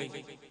واجب ہو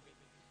گئی۔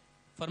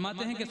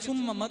 فرماتے ہیں کہ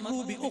ثم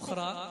مروا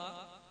بأخرى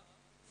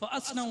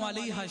فَأَثْنَوْا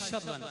عَلَيْهَا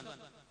شَرًّا،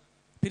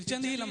 پھر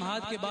چند ہی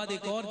لمحات کے بعد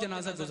ایک اور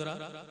جنازہ گزرا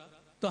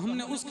تو ہم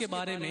نے اس کے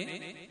بارے میں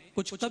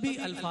کچھ قبیح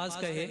الفاظ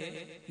کہے،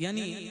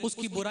 یعنی اس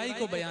کی برائی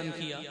کو بیان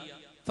کیا۔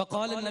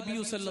 فقال النبی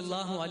صلی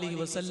اللہ علیہ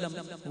وسلم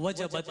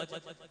وجبت،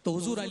 تو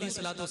حضور علیہ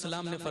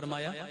السلام نے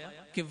فرمایا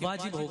کہ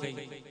واجب ہو گئی۔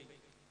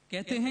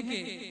 کہتے ہیں کہ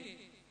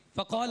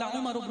فقال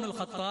عمر بن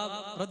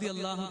الخطاب رضی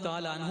اللہ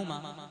تعالی عنہما،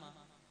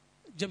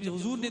 جب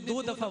حضور نے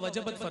 2 دفعہ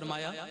وجبت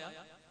فرمایا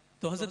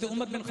تو حضرت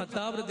عمر بن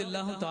خطاب رضی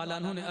اللہ تعالی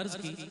عنہ نے عرض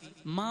کی،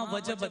 ما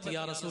وجبت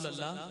یا رسول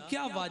اللہ،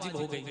 کیا واجب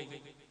ہو گئی؟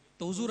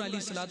 تو حضور علیہ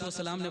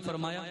السلام نے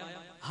فرمایا،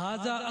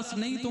 ھذا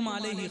اثنیتم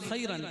علیہ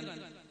خیرا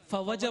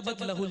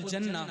فوجبت لہ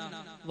الجنہ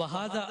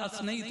وھذا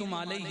اثنیتم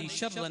علیہ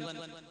شرا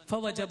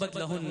فوجبت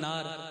لہ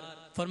النار۔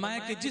 فرمایا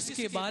کہ جس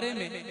کے بارے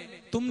میں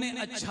تم نے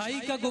اچھائی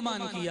کا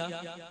گمان کیا،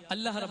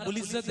 اللہ رب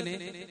العزت نے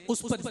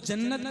اس پر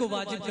جنت کو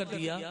واجب کر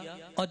دیا،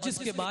 اور جس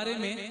کے بارے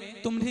میں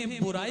تم نے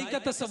برائی کا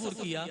تصور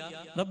کیا،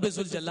 رب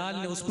ذوالجلال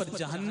نے اس پر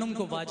جہنم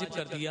کو واجب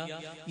کر دیا۔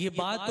 یہ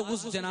بات تو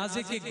اس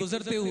جنازے کے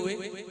گزرتے ہوئے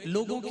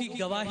لوگوں کی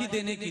گواہی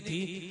دینے کی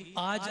تھی۔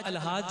 آج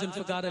الحاج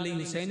ذوالفقار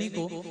علیہ حسینی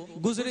کو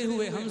گزرے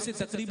ہوئے ہم سے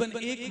تقریباً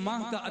 1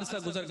 ماہ کا عرصہ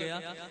گزر گیا،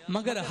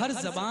 مگر ہر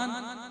زبان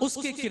اس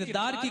کے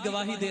کردار کی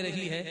گواہی دے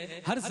رہی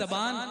ہے، ہر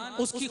زبان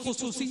اس کی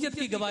خصوصیت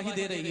کی گواہی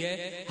دے رہی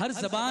ہے، ہر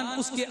زبان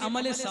اس کے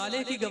عمل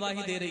صالح کی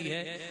گواہی دے رہی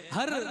ہے،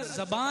 ہر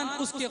زبان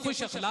اس کے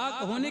خوش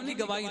اخلاق ہونے کی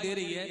گواہی دے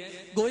رہی ہے۔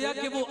 گویا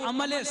کہ وہ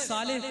عمل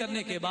صالح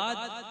کرنے کے بعد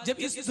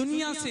جب اس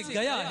دنیا سے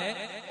گیا ہے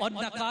اور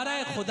نکارہ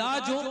خدا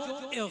جو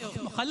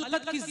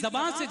خلقت کی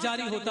زبان سے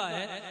جاری ہوتا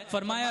ہے،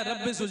 فرمایا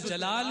رب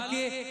ذوالجلال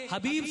کے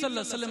حبیب صلی اللہ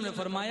علیہ وسلم نے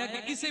فرمایا کہ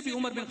اسے بھی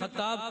عمر بن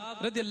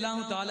خطاب رضی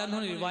اللہ تعالیٰ عنہ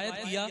نے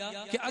روایت کیا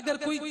کہ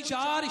اگر کوئی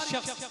 4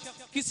 شخص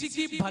کسی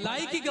کی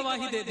بھلائی کی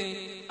گواہی دے دیں،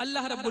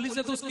 اللہ رب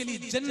العزت اس کے لیے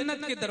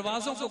جنت کے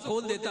دروازوں کو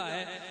کھول دیتا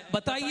ہے۔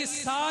 بتائیے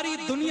ساری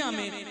دنیا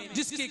میں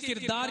جس کے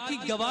کردار کی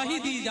گواہی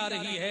دی جا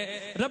رہی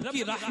ہے، رب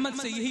کی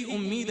رحمت سے یہی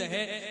امید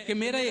ہے کہ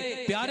میرے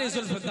پیارے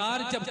ذوالفقار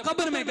جب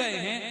قبر میں گئے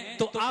ہیں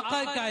تو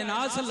آقا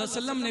کائنات صلی اللہ علیہ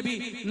وسلم نے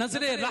بھی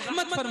نظر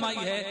رحمت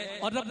فرمائی ہے،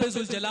 اور رب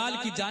ذوالجلال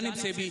کی جانب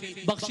سے بھی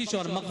بخشش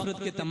اور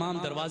مغفرت کے تمام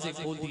دروازے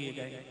کھول دیے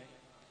گئے۔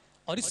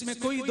 اور اس میں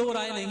کوئی دو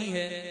رائے نہیں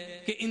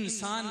ہے کہ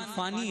انسان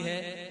فانی ہے،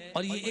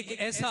 اور یہ ایک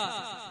ایسا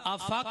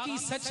آفاقی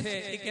سچ ہے،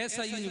 ایک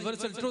ایسا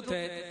یونیورسل ٹروتھ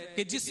ہے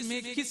کہ جس میں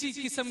کسی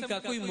قسم کا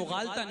کوئی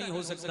مغالطہ نہیں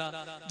ہو سکتا۔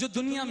 جو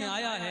دنیا میں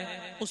آیا ہے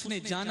اس نے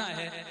جانا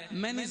ہے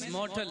مین از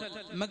مورٹل،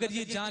 مگر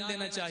یہ جان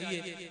لینا چاہیے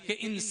کہ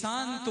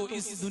انسان تو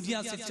اس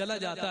دنیا سے چلا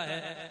جاتا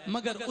ہے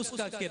مگر اس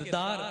کا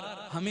کردار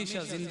ہمیشہ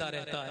زندہ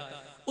رہتا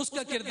ہے، اس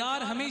کا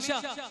کردار ہمیشہ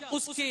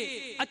اس کے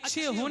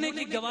اچھے ہونے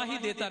کی گواہی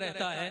دیتا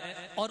رہتا ہے،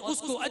 اور اس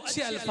کو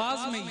اچھے الفاظ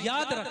میں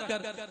یاد رکھ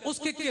کر اس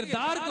کے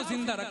کردار کو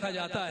زندہ رکھا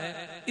جاتا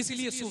ہے۔ اس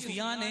لیے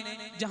صوفیاء نے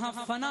جہاں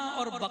فنا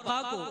اور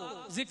بقا کو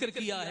ذکر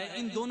کیا ہے،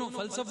 ان دونوں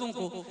فلسفوں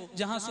کو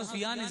جہاں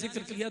صوفیاء نے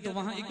ذکر کیا تو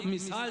وہاں ایک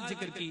مثال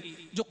ذکر کی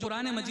جو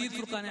قرآن مجید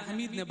فرقان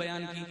حمید نے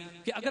بیان کی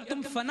کہ اگر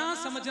تم فنا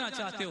سمجھنا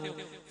چاہتے ہو،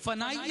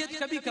 فنائیت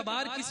کبھی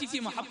کبھار کسی کی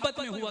محبت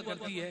میں ہوا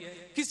کرتی ہے،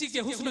 کسی کے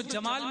حسن و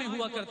جمال میں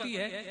ہوا کرتی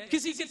ہے،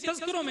 کسی کے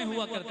تذکروں میں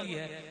ہوا کرتی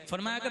ہے۔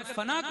 فرمایا اگر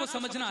فنا کو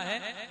سمجھنا ہے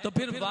تو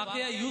پھر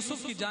واقعہ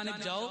یوسف کی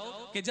جانب جاؤ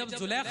کہ جب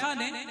زلیخا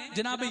نے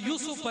جناب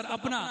یوسف پر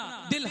اپنا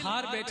دل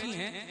ہار بیٹھی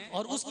ہیں،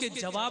 اور اس کے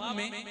جواب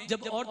میں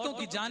جب عورتوں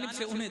کی جانب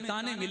سے انہیں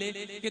تانے ملے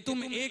کہ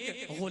تم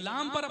ایک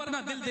غلام پر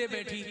اپنا دل دے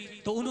بیٹھی،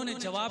 تو انہوں نے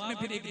جواب میں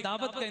پھر ایک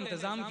دعوت کا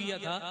انتظام کیا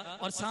تھا،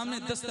 اور سامنے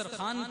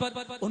دسترخوان پر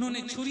انہوں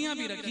نے چھریاں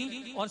بھی رکھی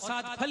اور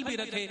ساتھ پھل بھی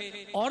رکھے،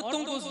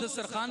 عورتوں کو اس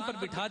دسترخوان پر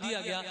بٹھا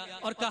دیا گیا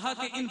اور کہا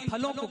کہ ان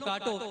پھلوں کو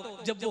کاٹو۔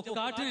 جب وہ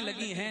کاٹنے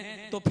لگی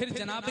ہیں تو پھر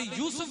جناب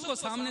یوسف کو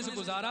سامنے سے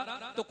گزارا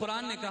تو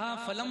قرآن نے کہا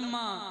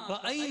فلما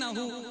رأینہ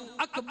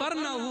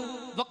اکبرنہ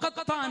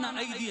وقطعن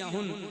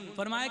ایدیہن،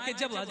 فرمایا کہ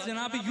جب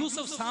جناب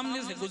یوسف سامنے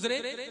سے گزرے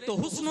تو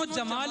حسن و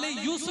جمال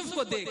یوسف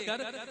کو دیکھ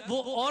کر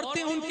وہ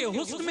عورتیں ان کے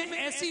حسن میں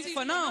ایسی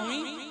فنا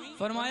ہوئیں،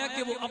 فرمایا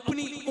کہ وہ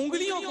اپنی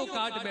انگلیوں کو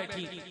کاٹ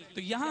بیٹھی۔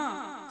 تو یہاں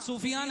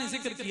صوفیاء نے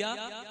ذکر کیا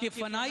کہ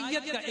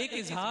فنائیت کا ایک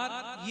اظہار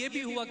یہ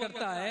بھی ہوا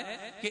کرتا ہے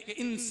کہ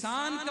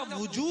انسان کا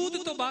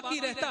وجود تو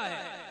باقی رہتا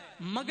ہے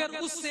مگر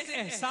اس سے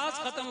احساس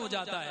ختم ہو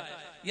جاتا ہے،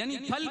 یعنی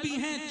پھل بھی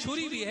ہیں،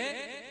 چھری بھی ہے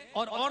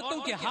اور عورتوں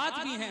کے ہاتھ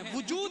بھی ہیں،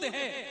 وجود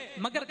ہے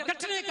مگر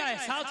کٹنے کا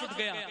احساس اٹھ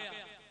گیا۔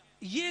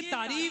 یہ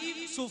تعریف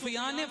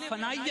صوفیاء نے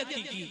فنائیت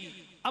کی۔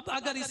 اب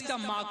اگر اس کا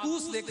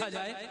معکوس دیکھا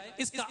جائے،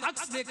 اس کا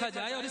عکس دیکھا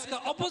جائے اور اس کا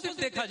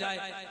اپوزٹ دیکھا جائے،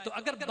 تو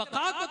اگر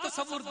بقا کو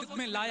تصور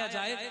میں لایا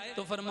جائے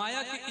تو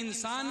فرمایا کہ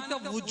انسان کا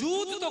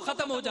وجود تو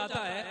ختم ہو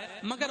جاتا ہے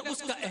مگر اس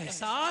کا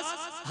احساس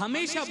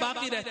ہمیشہ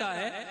باقی رہتا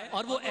ہے،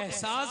 اور وہ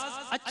احساس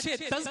اچھے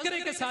تذکرے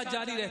کے ساتھ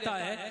جاری رہتا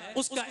ہے،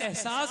 اس کا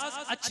احساس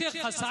اچھے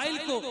خصائل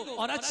کو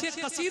اور اچھے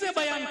قصیدے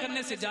بیان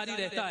کرنے سے جاری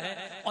رہتا ہے،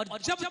 اور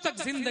جب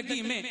تک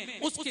زندگی میں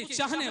اس کے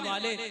چاہنے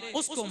والے،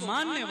 اس کو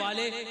ماننے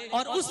والے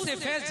اور اس سے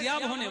فیض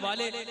یاب ہونے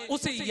والے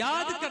اسے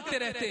یاد کرتے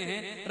رہتے ہیں،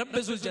 رب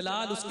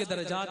ذوالجلال اس کے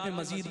درجات میں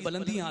مزید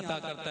بلندیاں عطا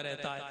کرتا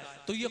رہتا ہے۔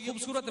 تو یہ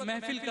خوبصورت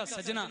محفل کا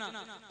سجنا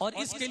اور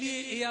اس کے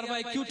لیے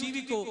ARY QTV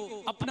کو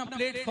اپنا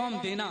پلیٹ فارم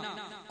دینا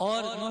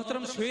اور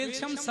محترم سہیل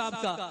شمس صاحب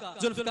کا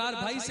ذوالفقار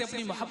بھائی سے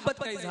اپنی محبت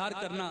کا اظہار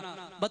کرنا،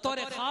 بطور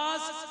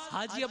خاص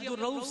حاجی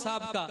عبدالرؤوف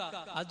صاحب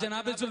کا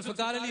جناب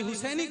ذوالفقار علی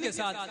حسینی کے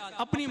ساتھ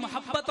اپنی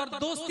محبت اور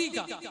دوستی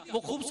کا وہ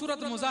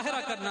خوبصورت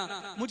مظاہرہ کرنا،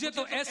 مجھے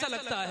تو ایسا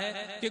لگتا ہے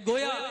کہ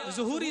گویا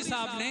ظہوری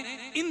صاحب نے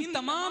ان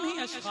تمام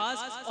ہی اشخاص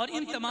اور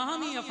ان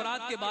تمام ہی افراد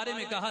کے بارے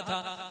میں کہا تھا،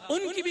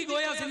 ان کی بھی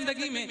گویا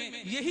زندگی میں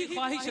یہی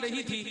خواہش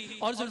رہی تھی،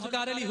 اور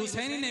ذوالفقار علی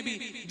حسینی نے بھی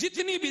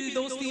جتنی بھی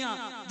دوستیاں،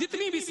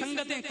 جتنی بھی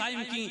سنگتیں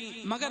قائم کی،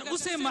 مگر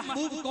اسے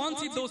محبوب کون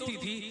سی دوستی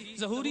تھی؟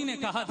 ظہوری نے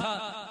کہا تھا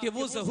کہ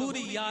وہ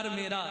ظہوری یار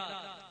میرا،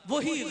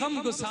 وہی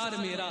غم گسار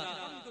میرا،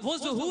 وہ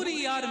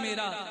ظہوری یار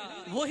میرا،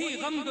 وہی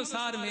غم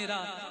گسار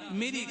میرا،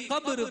 میری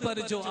قبر پر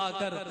جو آ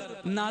کر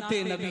نعت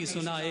نبی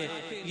سنائے۔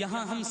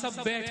 یہاں ہم سب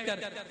بیٹھ کر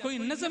کوئی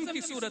نظم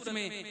کی صورت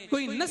میں،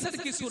 کوئی نثر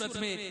کی صورت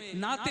میں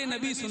نعت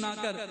نبی سنا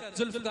کر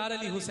ذوالفقار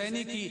علی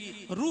حسینی کی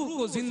روح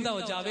کو زندہ و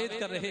جاوید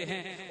کر رہے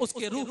ہیں، اس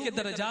کے روح کے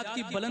درجات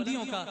کی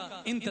بلندیوں کا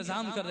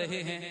انتظام کر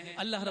رہے ہیں۔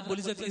 اللہ رب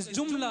العزت اس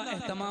جملہ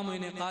اہتمام و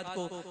انعقاد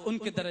کو ان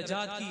کے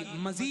درجات کی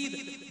مزید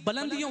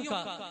بلندیوں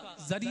کا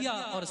ذریعہ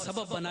اور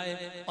سبب بنائے،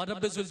 اور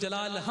رب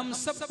ذوالجلال ہم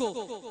سب کو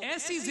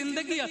ایسی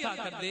زندگی عطا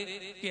کر دے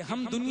کہ ہم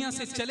دنیا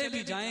سے چلے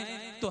بھی جائیں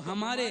تو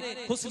ہمارے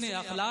حسن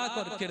اخلاق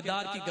اور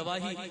کردار کی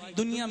گواہی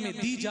دنیا میں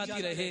دی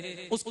جاتی رہے۔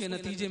 اس کے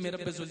نتیجے میں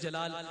رب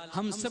ذوالجلال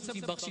ہم سب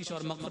کی بخشش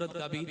اور مغفرت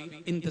کا بھی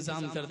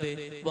انتظام کر دے۔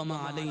 وما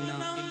علینا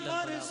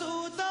الا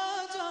فرسودہ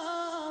جا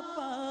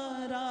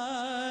پاراتنم،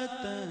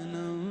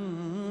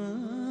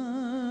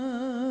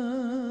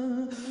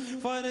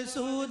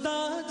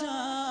 فرسودہ جا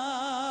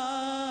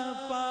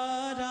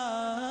پارا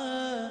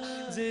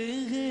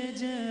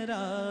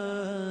زہجرا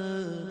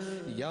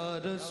یا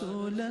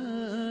رسول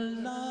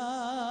اللہ،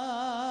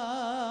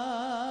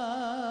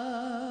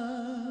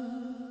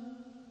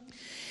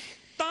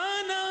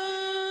 تانا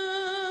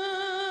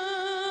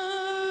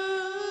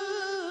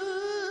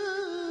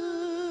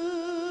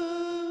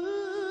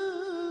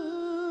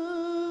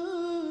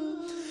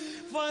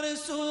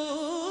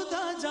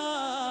فرسودہ جا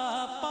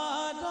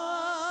پارا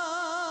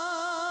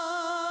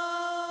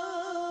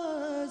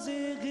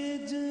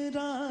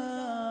زہجرا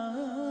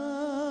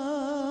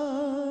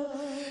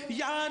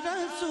یا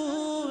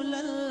رسول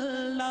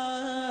اللہ،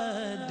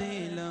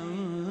 دلم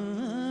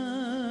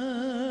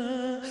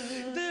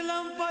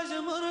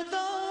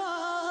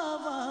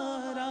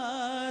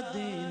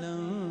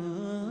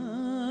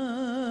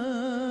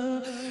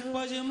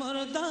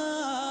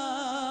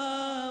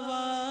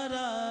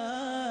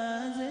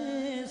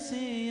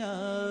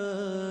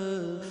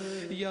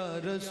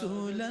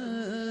رسول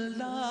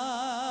اللہ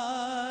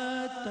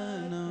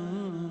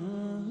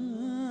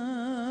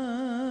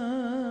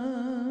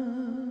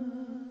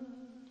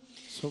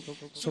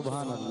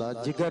سبحان اللہ.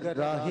 جگر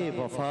راہ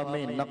وفا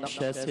میں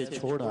نقش ایسے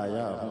چھوڑ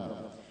آیا ہوں,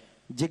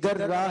 جگر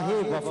راہ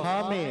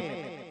وفا میں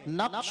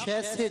نقش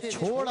ایسے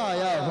چھوڑ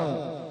آیا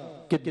ہوں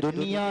کہ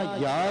دنیا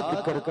یاد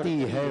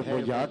کرتی ہے وہ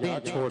یادیں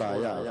چھوڑ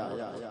آیا ہوں,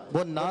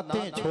 وہ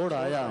نعتیں چھوڑ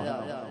آیا ہوں,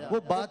 وہ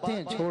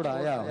باتیں چھوڑ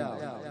آیا ہوں.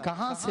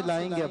 کہاں سے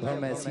لائیں گے اب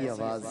ہم ایسی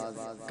آواز,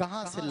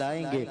 کہاں سے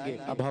لائیں گے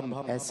اب ہم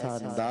ایسا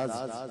انداز.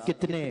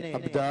 کتنے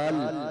ابدال,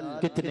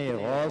 کتنے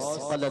غوث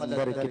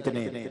قلندر,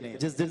 کتنے.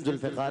 جس دن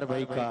ذوالفقار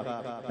بھائی کا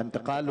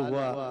انتقال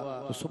ہوا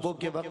تو صبح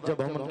کے وقت جب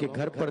ہم ان کے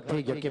گھر پر تھے,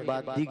 یکے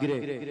بعد دیگرے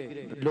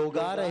لوگ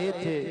آ رہے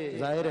تھے.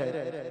 ظاہر ہے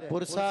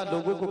پرسا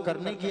لوگوں کو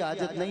کرنے کی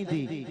عادت نہیں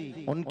تھی,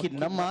 ان کی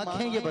نم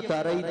آنکھیں یہ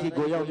بتا رہی تھی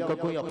گویا ان کا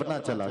کوئی اپنا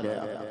چلا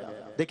گیا.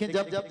 دیکھیں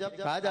جب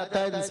کہا جاتا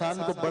ہے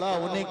انسان کو بڑا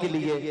ہونے کے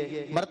لیے,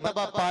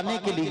 مرتبہ پانے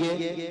کے لیے,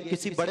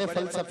 کسی بڑے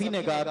فلسفی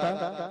نے کہا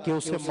تھا کہ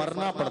اسے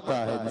مرنا پڑتا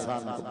ہے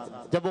انسان کو.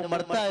 جب وہ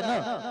مرتا ہے نا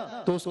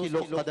تو اس کی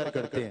لوگ قدر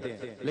کرتے ہیں.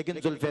 لیکن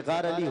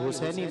ذوالفقار علی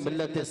حسینی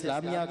ملت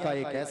اسلامیہ کا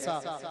ایک ایسا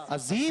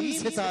عظیم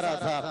ستارہ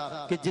تھا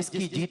کہ جس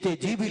کی جیتے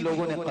جی بھی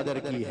لوگوں نے قدر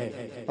کی ہے,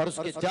 اور اس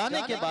کے جانے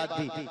کے بعد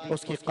بھی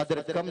اس کی قدر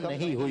کم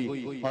نہیں ہوئی.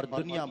 اور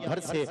دنیا بھر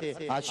سے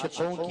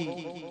عاشقوں کی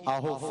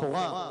آہو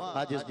فغاں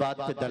آج اس بات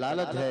پہ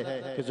دلالت ہے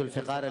کہ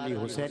ذوالفقار علی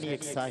حسینی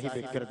ایک صاحب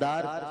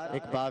کردار,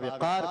 ایک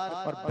باوقار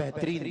اور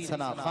بہترین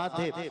ثناخواں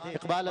تھے.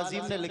 اقبال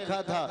عظیم نے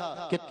لکھا تھا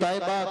کہ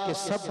طیبہ کے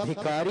سب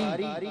بھکاری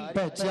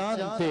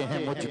پہچانتے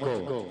ہیں مجھ کو,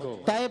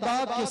 طیبہ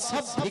کے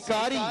سب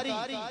بھکاری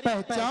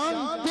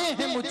پہچانتے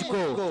ہیں مجھ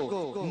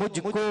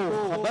کو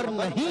خبر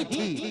نہیں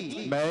تھی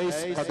میں اس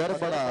قدر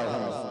بڑا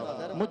ہوں,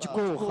 مجھ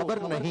کو خبر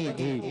نہیں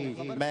تھی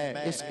میں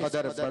اس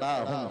قدر بڑا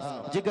ہوں.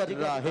 جگر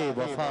راہ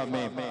وفا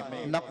میں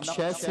نقش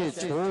ایسے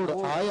چھوڑ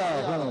آیا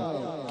ہوں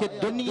کہ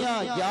دنیا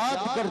یاد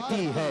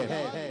کرتی ہے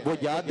وہ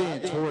یادیں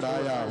چھوڑ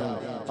آیا ہوں.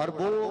 اور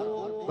وہ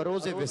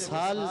بروز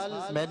وصال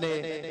میں نے,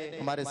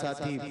 ہمارے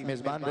ساتھی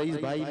میزبان رئیس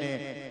بھائی نے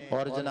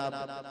اور جناب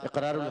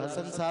اقرار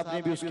الحسن صاحب نے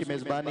بھی اس کی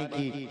میزبانی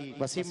کی,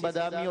 وسیم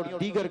بدامی اور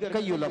دیگر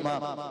کئی علماء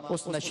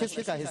اس نشست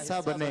کا حصہ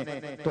بنے.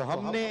 تو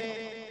ہم نے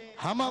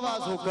ہم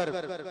آواز ہو کر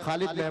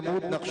خالد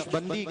محمود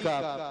نقشبندی کا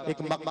ایک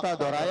مقطع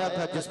دہرایا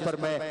تھا, جس پر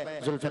میں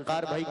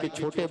ذوالفقار بھائی کے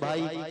چھوٹے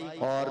بھائی,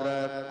 اور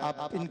آپ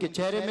ان کے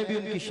چہرے میں بھی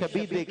ان کی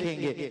شبیہ دیکھیں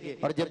گے,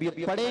 اور جب یہ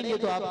پڑھیں گے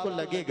تو آپ کو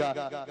لگے گا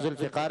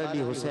ذوالفقار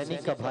علی حسینی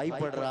کا بھائی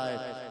پڑھ رہا ہے.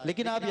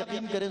 لیکن آپ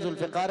یقین کریں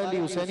ذوالفقار علی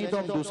حسینی تو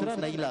ہم دوسرا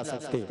نہیں لا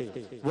سکتے,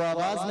 وہ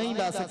آواز نہیں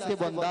لا سکتے,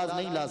 وہ انداز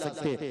نہیں لا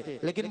سکتے,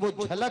 لیکن وہ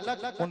جھلک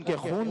ان کے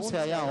خون سے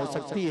عیاں ہو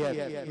سکتی ہے.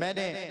 میں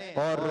نے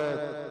اور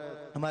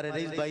ہمارے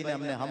رئیس بھائی نے,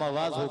 ہم نے ہم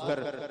آواز ہو کر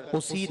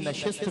اسی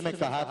نشست میں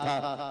کہا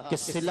تھا کہ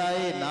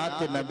صلائے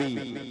نعت نبی.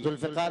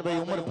 ذوالفقار بھائی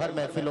عمر بھر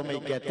محفلوں میں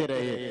کہتے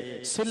رہے,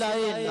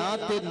 صلائے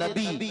نعت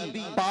نبی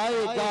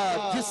پائے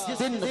گا جس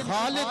دن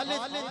خالد,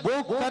 وہ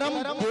کرم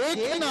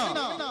دیکھنا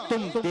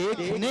تم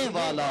دیکھنے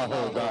والا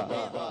ہوگا,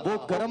 وہ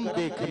کرم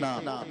دیکھنا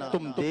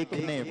تم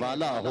دیکھنے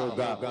والا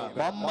ہوگا.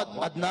 محمد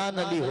عدنان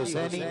علی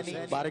حسینی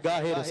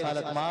بارگاہ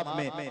رسالت مآب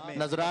میں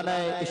نذرانہ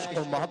عشق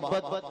و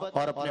محبت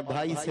اور اپنے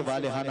بھائی سے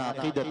والہانہ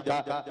عقیدت کا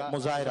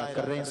مظاہرہ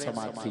کر رہے ہیں,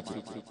 سماعت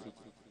کیجئے.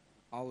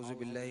 اعوذ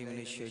باللہ من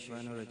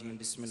الشیطان الرجیم,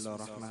 بسم اللہ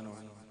الرحمن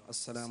الرحیم.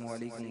 السلام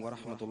علیکم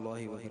ورحمۃ اللہ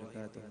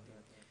وبرکاتہ.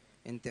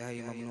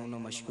 انتہائی ممنون و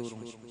مشکور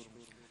ہوں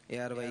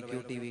ARY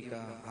QTV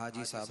کا,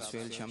 حاجی صاحب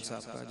سہیل شمس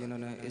صاحب کا, جنہوں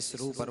نے اس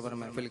روح پرور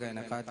محفل کا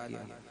انعقاد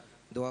کیا.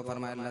 دعا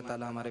فرمائے اللہ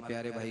تعالیٰ ہمارے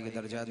پیارے بھائی کے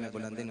درجات میں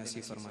بلندی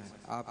نصیب فرمائے,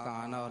 آپ کا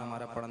آنا اور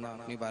ہمارا پڑھنا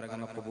اپنی بارگاہ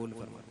میں قبول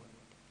فرمائے.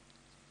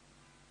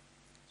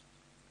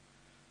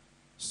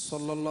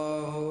 صلی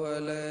اللہ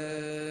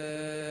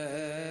علیہ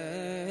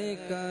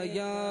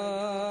یا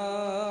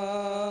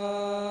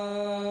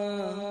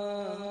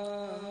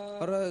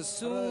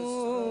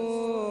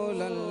رسول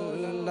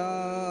اللہ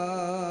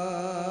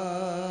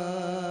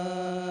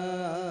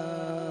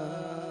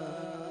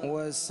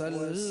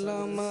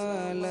وسلم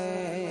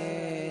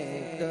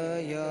علیک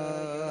یا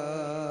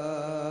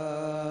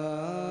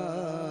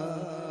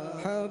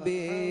حبیب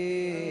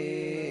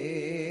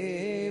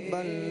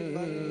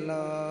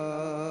اللہ.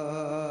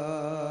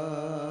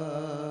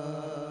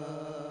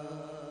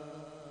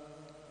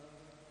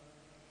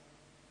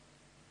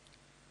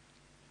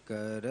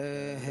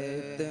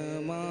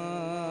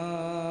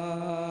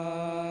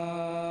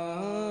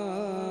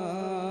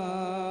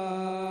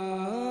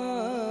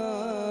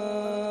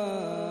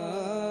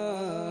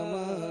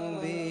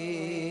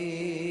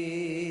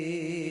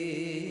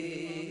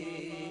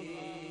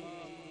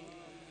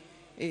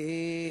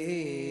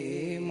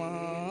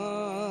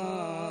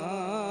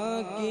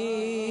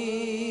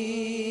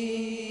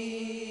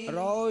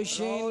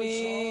 روشنی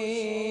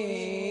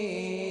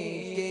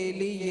کے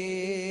لیے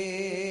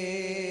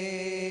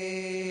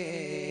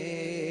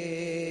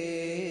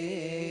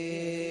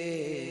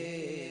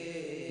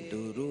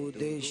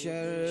درود شرط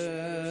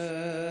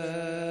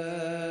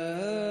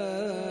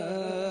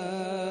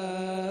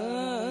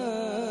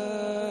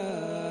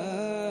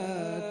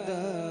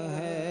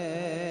ہے,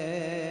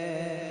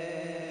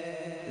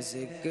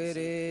 ذکر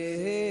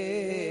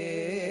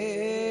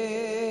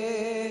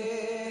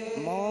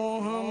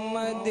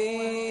محمد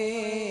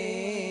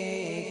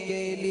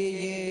کے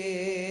لیے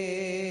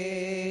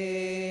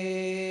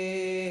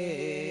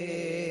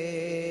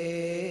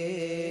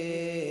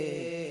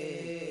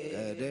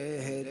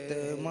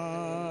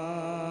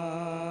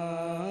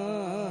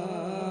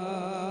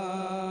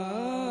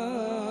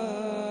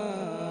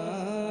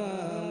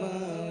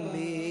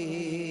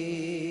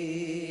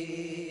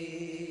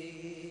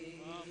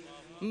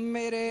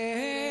میرے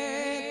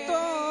تو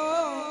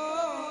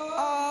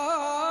آپ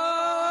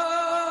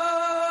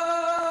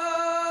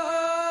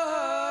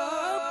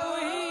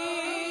ہی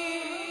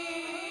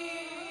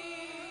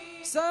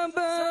سب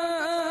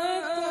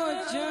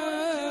کچھ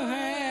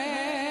ہے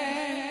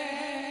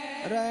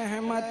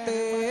رحمت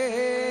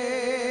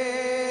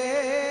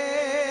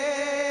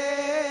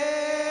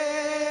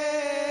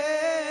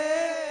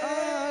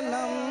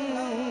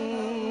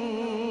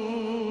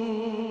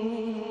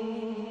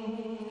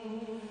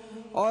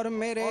اور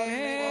میرے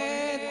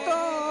تو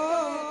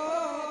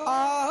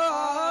آپ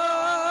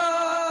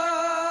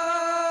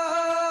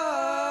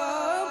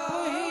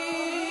ہی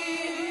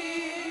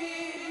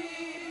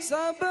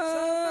سب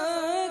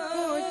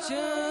کچھ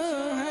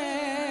ہے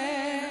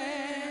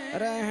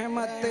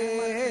رحمت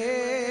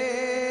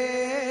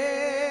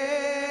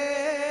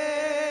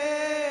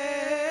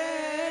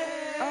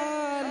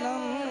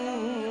عالم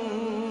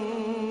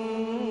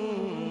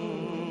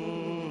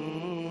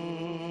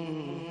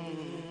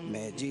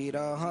میں جی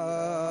رہا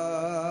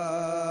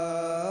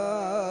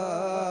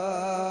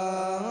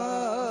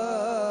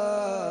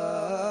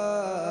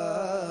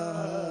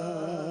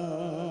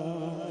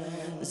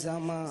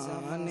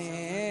زمانے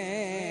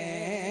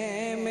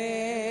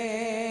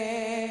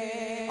میں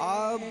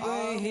اب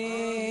ہی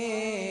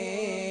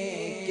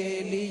کے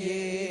لیے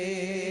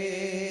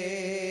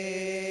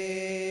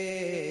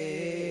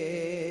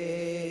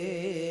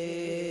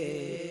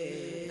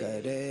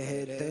کر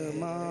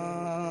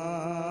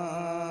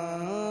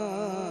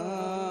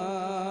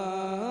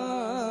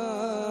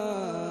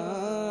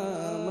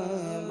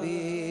اہتمام بھی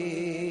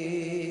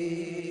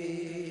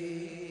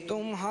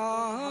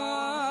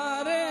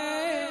تمہارے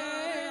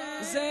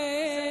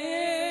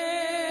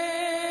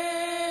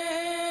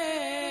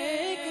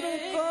ذکر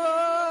کو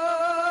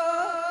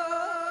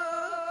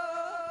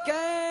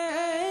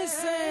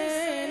کیسے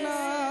نہ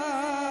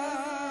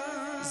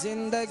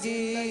زندگی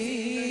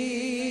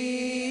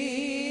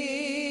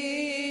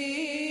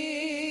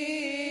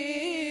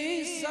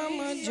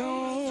سمجھوں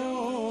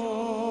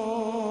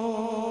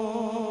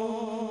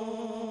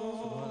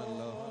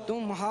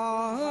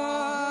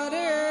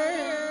تمہارے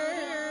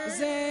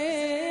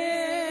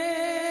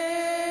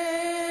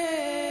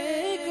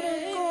ذکر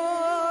کو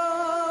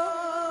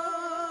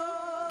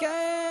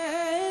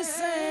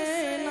کیسے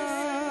نہ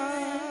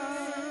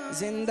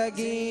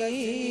زندگی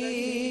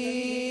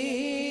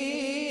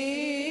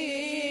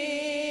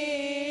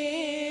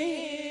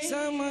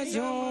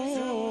سمجھوں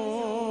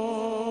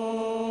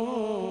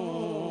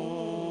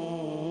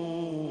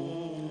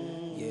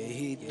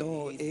یہی تو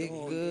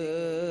ایک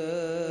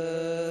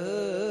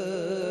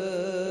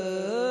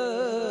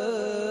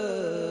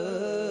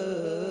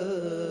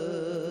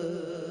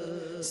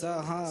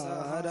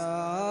سہارا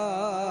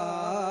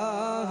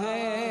ہے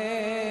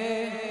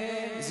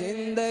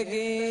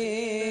زندگی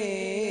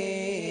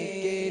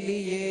کے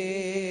لیے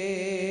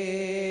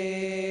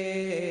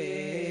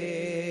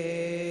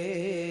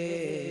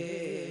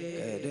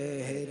کر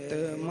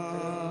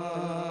اہتمام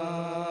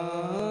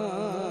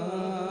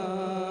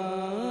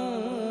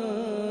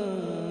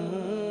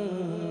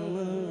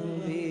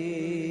بھی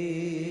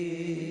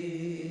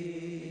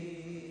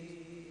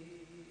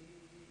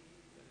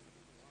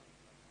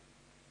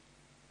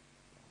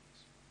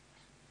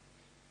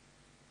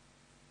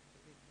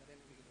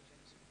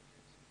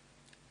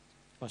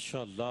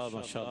ماشاءاللہ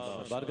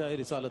ماشاءاللہ بارگاہ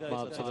رسالت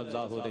مآب صلی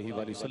اللہ علیہ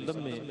وآلہ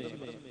وسلم میں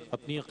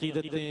اپنی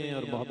عقیدتیں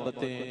اور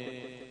محبتیں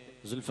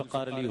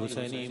ذوالفقار علی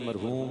حسینی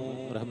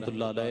مرحوم رحمت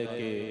اللہ علیہ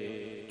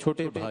کے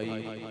چھوٹے بھائی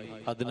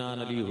عدنان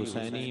علی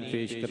حسینی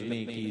پیش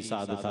کرنے کی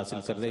سعادت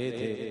حاصل کر رہے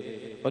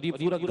تھے اور یہ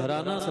پورا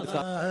گھرانہ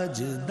سرکار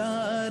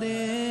تاجدار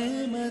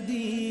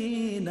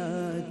مدینہ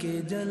کے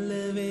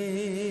جلوے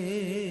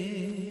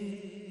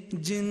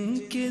جن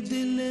کے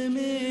دل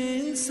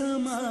میں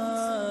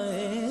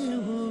سمائے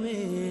ہوئے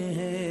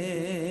ہیں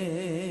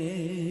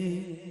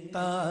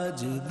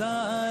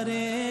تاجدار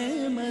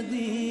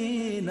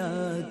مدینہ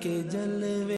کے جلوے